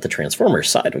represent the Transformers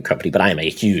side of the company, but I am a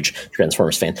huge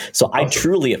Transformers fan. So I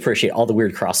truly appreciate all the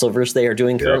weird crossovers they are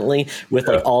doing currently with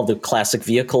like all the classic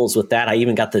vehicles with that. I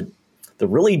even got the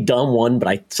really dumb one, but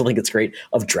I still think it's great,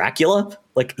 of Dracula.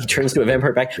 Like he turns to a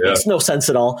vampire back. Makes no sense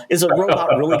at all. Is a robot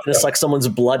really going to suck someone's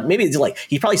blood? Maybe it's like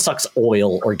he probably sucks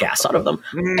oil or gas out of them.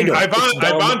 I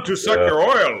want to suck your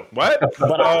oil. What?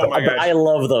 But I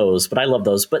love those.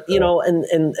 But you know,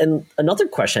 and another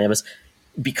question I have is,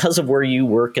 because of where you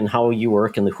work and how you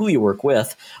work and who you work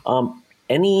with,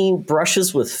 any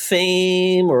brushes with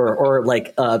fame or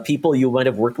like people you might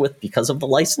have worked with because of the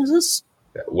licenses?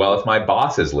 Well, if my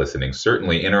boss is listening,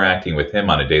 certainly interacting with him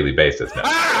on a daily basis. No.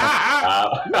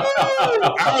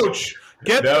 Ouch!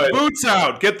 Get the boots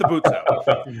out. Get the boots out.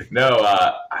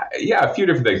 A few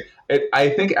different things. I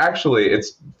think actually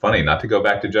it's funny, not to go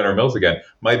back to General Mills again.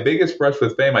 My biggest brush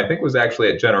with fame, I think, was actually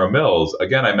at General Mills.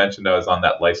 Again, I mentioned I was on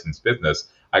that licensed business.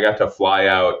 I got to fly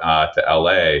out to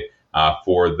L.A.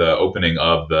 For the opening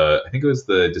of I think it was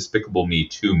the Despicable Me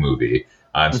 2 movie.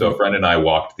 And so a friend and I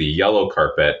walked the yellow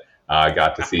carpet.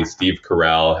 Got to see Steve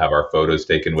Carell, have our photos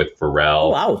taken with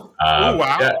Pharrell. Oh,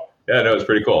 wow. Yeah, no, it was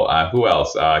pretty cool. Who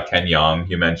else? Ken Jeong,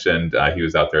 you mentioned. He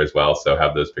was out there as well, so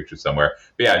have those pictures somewhere.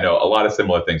 But yeah, no, a lot of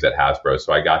similar things at Hasbro.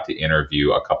 So I got to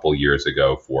interview a couple years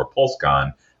ago for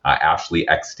PulseCon, Ashley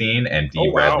Eckstein and Dee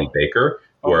Bradley Baker,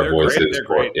 who are voices.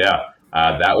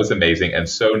 That was amazing and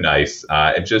so nice.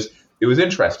 It was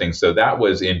interesting. So that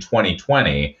was in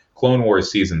 2020. Clone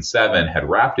Wars Season 7 had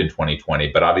wrapped in 2020,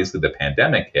 but obviously the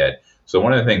pandemic hit. So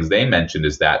one of the things they mentioned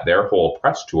is that their whole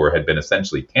press tour had been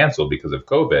essentially canceled because of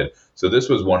COVID. So this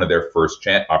was one of their first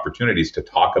opportunities to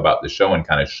talk about the show and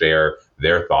kind of share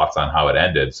their thoughts on how it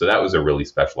ended. So that was a really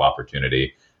special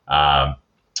opportunity.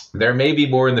 There may be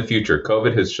more in the future.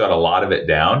 COVID has shut a lot of it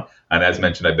down. And as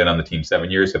mentioned, I've been on the team 7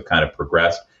 years, have kind of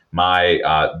progressed. My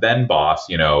then boss,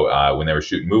 when they were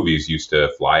shooting movies, used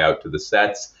to fly out to the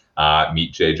sets,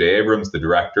 meet J.J. Abrams, the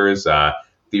directors.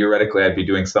 Theoretically, I'd be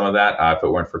doing some of that if it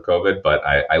weren't for COVID, but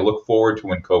I look forward to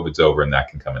when COVID's over and that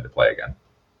can come into play again.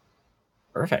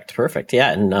 Perfect.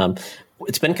 Yeah, and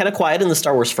it's been kind of quiet in the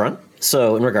Star Wars front.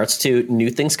 So in regards to new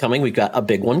things coming, we've got a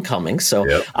big one coming.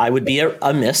 So I would be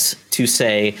amiss to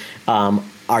say,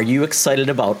 are you excited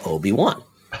about Obi-Wan?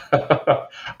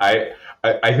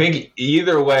 I think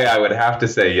either way, I would have to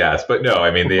say yes. But no,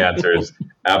 I mean, the answer is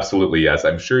absolutely yes.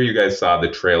 I'm sure you guys saw the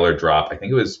trailer drop. I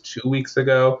think it was 2 weeks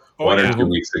ago, or 2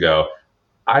 weeks ago.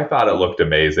 I thought it looked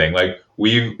amazing. Like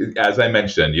as I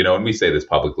mentioned, and we say this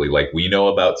publicly, like we know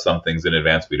about some things in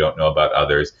advance. We don't know about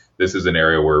others. This is an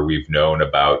area where we've known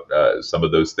about some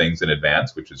of those things in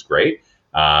advance, which is great.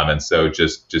 And so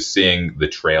just seeing the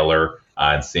trailer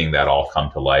and seeing that all come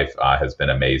to life has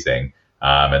been amazing.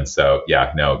 And so,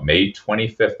 May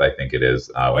 25th, I think it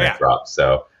is when it drops.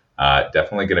 So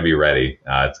definitely going to be ready.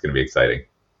 It's going to be exciting.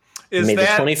 May the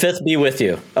 25th be with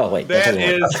you. Oh, wait. That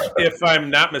is, if I'm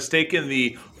not mistaken,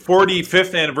 the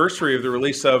 45th anniversary of the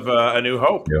release of A New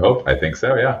Hope. New Hope, I think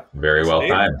so, yeah. Very well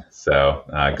timed. So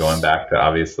going back to,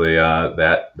 obviously,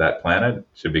 that planet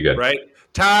should be good. Right.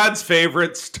 Todd's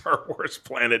favorite Star Wars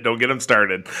planet. Don't get him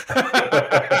started.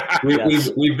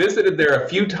 we visited there a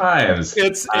few times,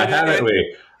 haven't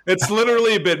we? It's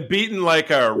literally been beaten like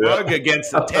a rug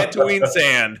against the Tatooine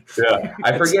sand. Yeah,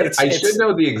 I forget. I should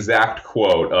know the exact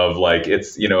quote of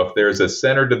it's if there's a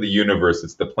center to the universe,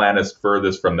 it's the planet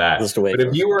furthest from that. But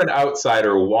if you were an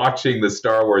outsider watching the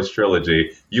Star Wars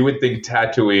trilogy, you would think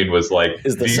Tatooine was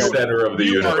the center of the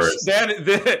universe.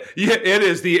 It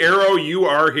is the arrow. You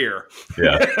are here.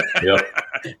 Yeah.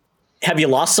 Yep. Have you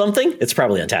lost something? It's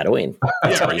probably on Tatooine.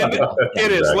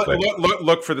 It is. Exactly.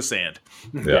 Look for the sand.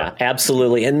 Yeah,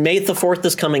 absolutely. And May the 4th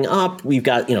is coming up. We've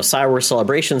got, Star Wars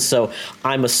celebrations. So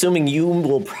I'm assuming you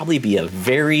will probably be a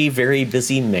very, very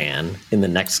busy man in the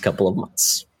next couple of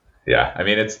months. Yeah, I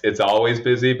mean it's always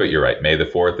busy, but you're right. May the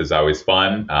 4th is always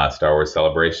fun. Star Wars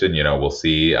Celebration. We'll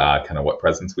see kind of what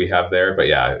presents we have there. But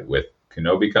yeah, with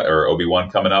Kenobi or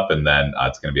Obi-Wan coming up, and then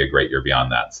it's going to be a great year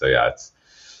beyond that. So yeah,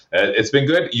 it's been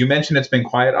good. You mentioned it's been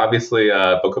quiet. Obviously,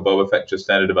 Book of Boba Fett just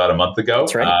ended about a month ago.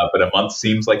 That's right. But a month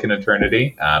seems like an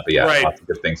eternity. But yeah, Right. Lots of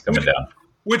good things coming down.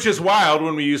 Which is wild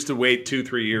when we used to wait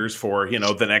 2-3 years for,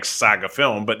 the next saga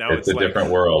film. But now It's it's a like, different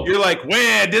world. You're like,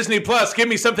 wah, Disney Plus, give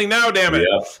me something now, damn it.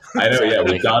 Yeah, I know. Yeah,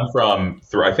 we've gone from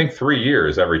I think 3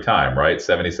 years every time, right?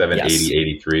 77, Yes. 80,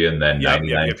 83, and then Yep,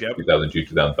 99, yep. 2002,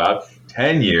 2005.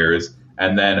 10 years,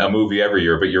 and then a movie every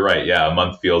year. But you're right. Yeah, a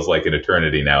month feels like an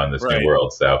eternity now in this Right. new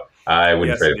world. So I wouldn't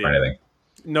Yes, trade it for indeed. anything.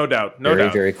 No doubt. Very,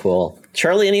 very cool.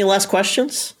 Charlie, any last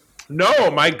questions?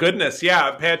 No, my goodness.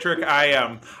 Yeah, Patrick, I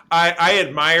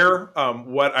admire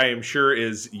what I am sure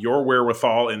is your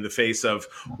wherewithal in the face of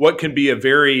what can be a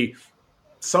very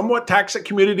somewhat toxic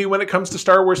community when it comes to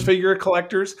Star Wars figure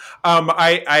collectors.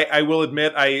 I will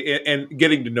admit, and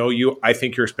getting to know you, I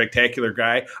think you're a spectacular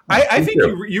guy. I think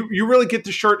you really get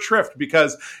the short shrift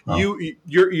because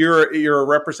you're a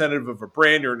representative of a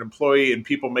brand, you're an employee, and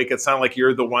people make it sound like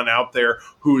you're the one out there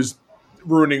who's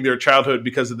ruining their childhood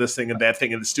because of this thing and that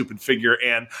thing and the stupid figure.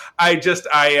 And and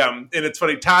it's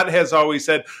funny, Todd has always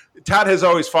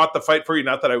fought the fight for you.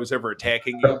 Not that I was ever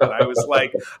attacking you, but I was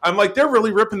like, they're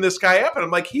really ripping this guy up. And I'm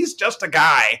like, he's just a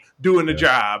guy doing a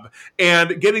job.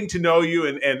 And getting to know you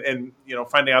and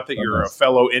finding out that you're a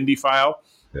fellow indie-phile.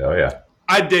 Oh, yeah.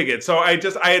 I dig it. So I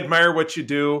admire what you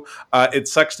do. It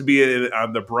sucks to be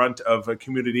on the brunt of a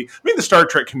community. I mean, the Star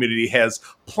Trek community has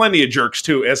plenty of jerks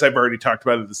too, as I've already talked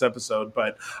about in this episode.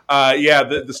 But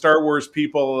the Star Wars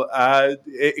people,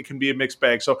 it can be a mixed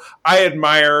bag. So I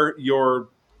admire your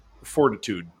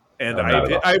fortitude, and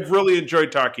I've really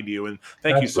enjoyed talking to you. And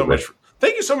thank you so much.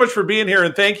 Thank you so much for being here,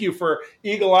 and thank you for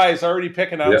Eagle Eyes already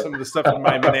picking out some of the stuff in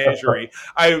my menagerie.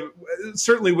 I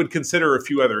certainly would consider a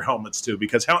few other helmets, too,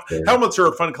 because helmets are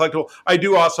a fun collectible. I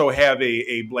do also have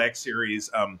a Black Series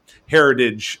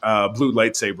Heritage blue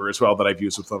lightsaber as well that I've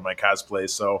used with one of my cosplays.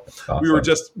 So awesome. we were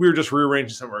just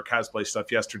rearranging some of our cosplay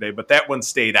stuff yesterday, but that one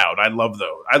stayed out. I love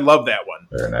those. I love that one.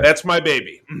 Very nice. That's my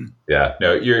baby. Yeah,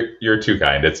 no, you're too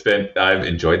kind. I've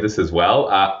enjoyed this as well.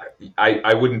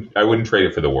 I wouldn't trade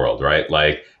it for the world, right?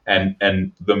 Like,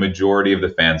 and the majority of the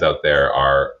fans out there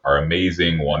are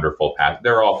amazing, wonderful.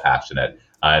 They're all passionate,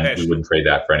 and we wouldn't trade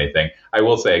that for anything. I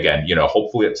will say again,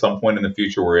 hopefully at some point in the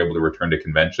future we're able to return to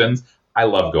conventions. I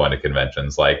love going to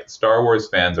conventions. Like, Star Wars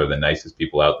fans are the nicest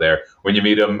people out there when you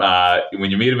meet them.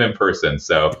 In person.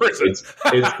 So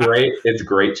it's great. It's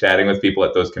great chatting with people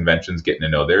at those conventions, getting to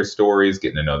know their stories,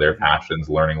 getting to know their passions,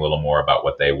 learning a little more about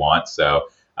what they want. So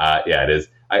it is.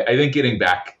 I think getting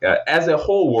back, as a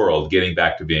whole world, getting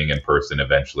back to being in person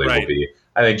eventually will be,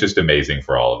 I think, just amazing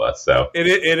for all of us. So it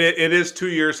is 2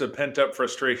 years of pent up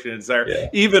frustration and desire.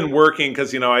 Even working,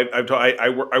 because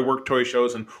I work toy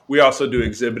shows, and we also do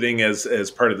exhibiting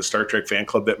as part of the Star Trek fan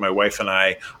club that my wife and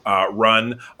I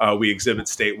run. We exhibit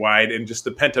statewide, and just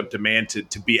the pent up demand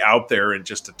to be out there and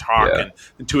just to talk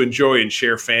and to enjoy and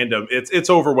share fandom. It's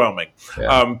overwhelming.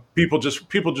 Yeah. People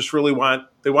just really want.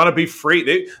 They want to be free.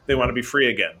 They want to be free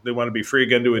again. They want to be free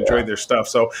again to enjoy their stuff.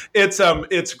 So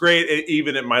it's great,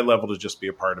 even at my level, to just be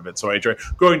a part of it. So I enjoy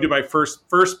going to my first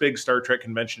big Star Trek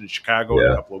convention in Chicago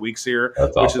in a couple of weeks here,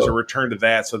 which is a return to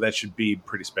that. So that should be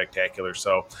pretty spectacular.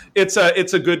 So it's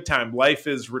a good time. Life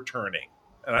is returning,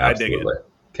 and I dig it.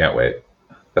 Can't wait.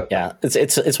 Yeah,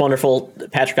 it's wonderful,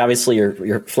 Patrick. Obviously,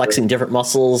 you're flexing different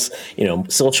muscles.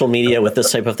 Social media with this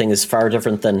type of thing is far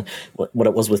different than what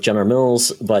it was with General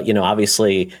Mills. But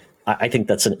obviously, I think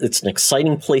it's an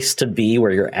exciting place to be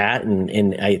where you're at,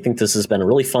 and I think this has been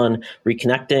really fun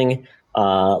reconnecting.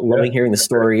 Loving hearing the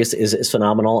stories is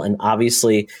phenomenal, and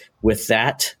obviously, with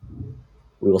that,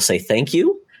 we will say thank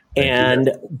you.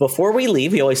 And before we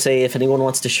leave, we always say if anyone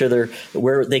wants to share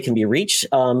where they can be reached,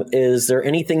 is there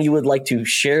anything you would like to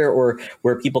share or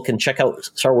where people can check out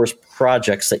Star Wars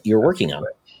projects that you're working on?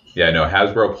 Yeah, no,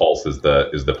 Hasbro Pulse is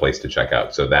the place to check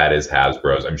out. So that is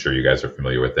Hasbro's. I'm sure you guys are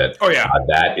familiar with it. Oh yeah,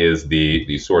 that is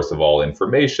the source of all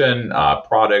information,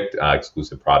 product,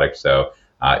 exclusive product. So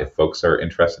if folks are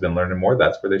interested in learning more,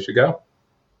 that's where they should go.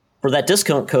 For that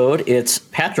discount code, it's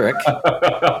Patrick.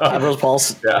 Hasbro's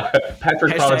Pulse. Yeah,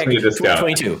 Patrick promised me a discount.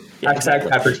 22. Yeah, exactly.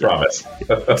 Patrick's promise.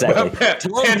 Exactly.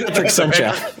 Patrick sent you.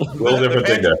 A little different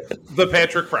thing there. The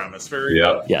Patrick promise. Very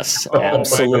good. Yes,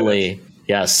 absolutely.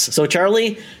 Yes. So,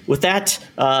 Charlie, with that,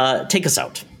 take us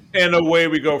out. And away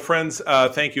we go, friends.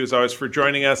 Thank you, as always, for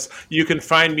joining us. You can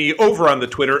find me over on the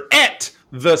Twitter at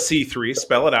the C3,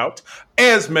 spell it out.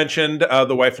 As mentioned,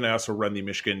 the wife and I also run the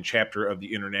Michigan chapter of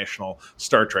the International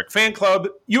Star Trek Fan Club,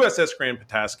 USS Grand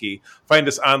Petoskey. Find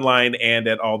us online and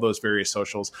at all those various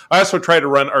socials. I also try to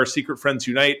run our Secret Friends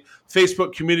Unite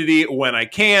Facebook community when I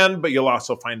can, but you'll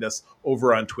also find us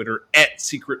over on Twitter at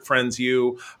Secret Friends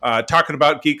U, talking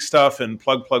about geek stuff and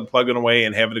plugging away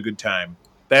and having a good time.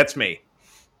 That's me.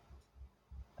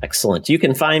 Excellent. You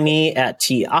can find me at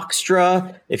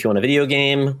Toxtra if you want a video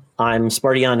game. I'm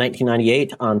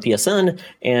Spartyon1998 on PSN,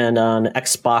 and on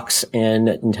Xbox and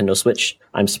Nintendo Switch,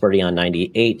 I'm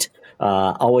Spartyon98.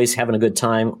 Always having a good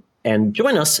time. And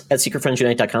join us at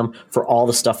secretfriendsunite.com for all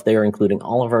the stuff there, including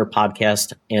all of our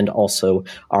podcasts and also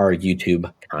our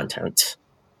YouTube content.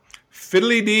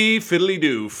 Fiddly-dee,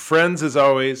 fiddly-doo. Friends, as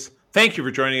always, thank you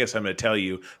for joining us. I'm going to tell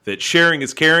you that sharing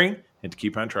is caring and to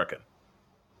keep on trucking.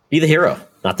 Be the hero,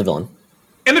 not the villain.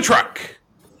 In the truck.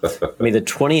 May the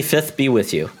 25th be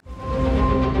with you.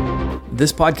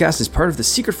 This podcast is part of the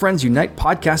Secret Friends Unite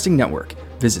podcasting network.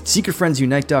 Visit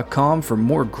secretfriendsunite.com for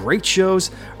more great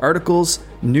shows, articles,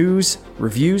 news,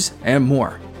 reviews, and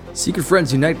more. Secret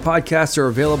Friends Unite podcasts are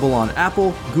available on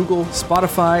Apple, Google,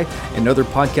 Spotify, and other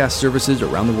podcast services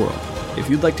around the world. If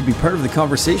you'd like to be part of the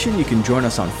conversation, you can join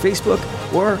us on Facebook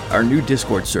or our new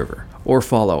Discord server, or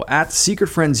follow at Secret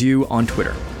Friends U on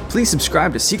Twitter. Please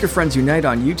subscribe to Secret Friends Unite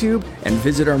on YouTube and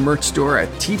visit our merch store at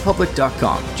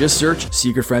tpublic.com. Just search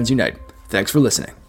Secret Friends Unite. Thanks for listening.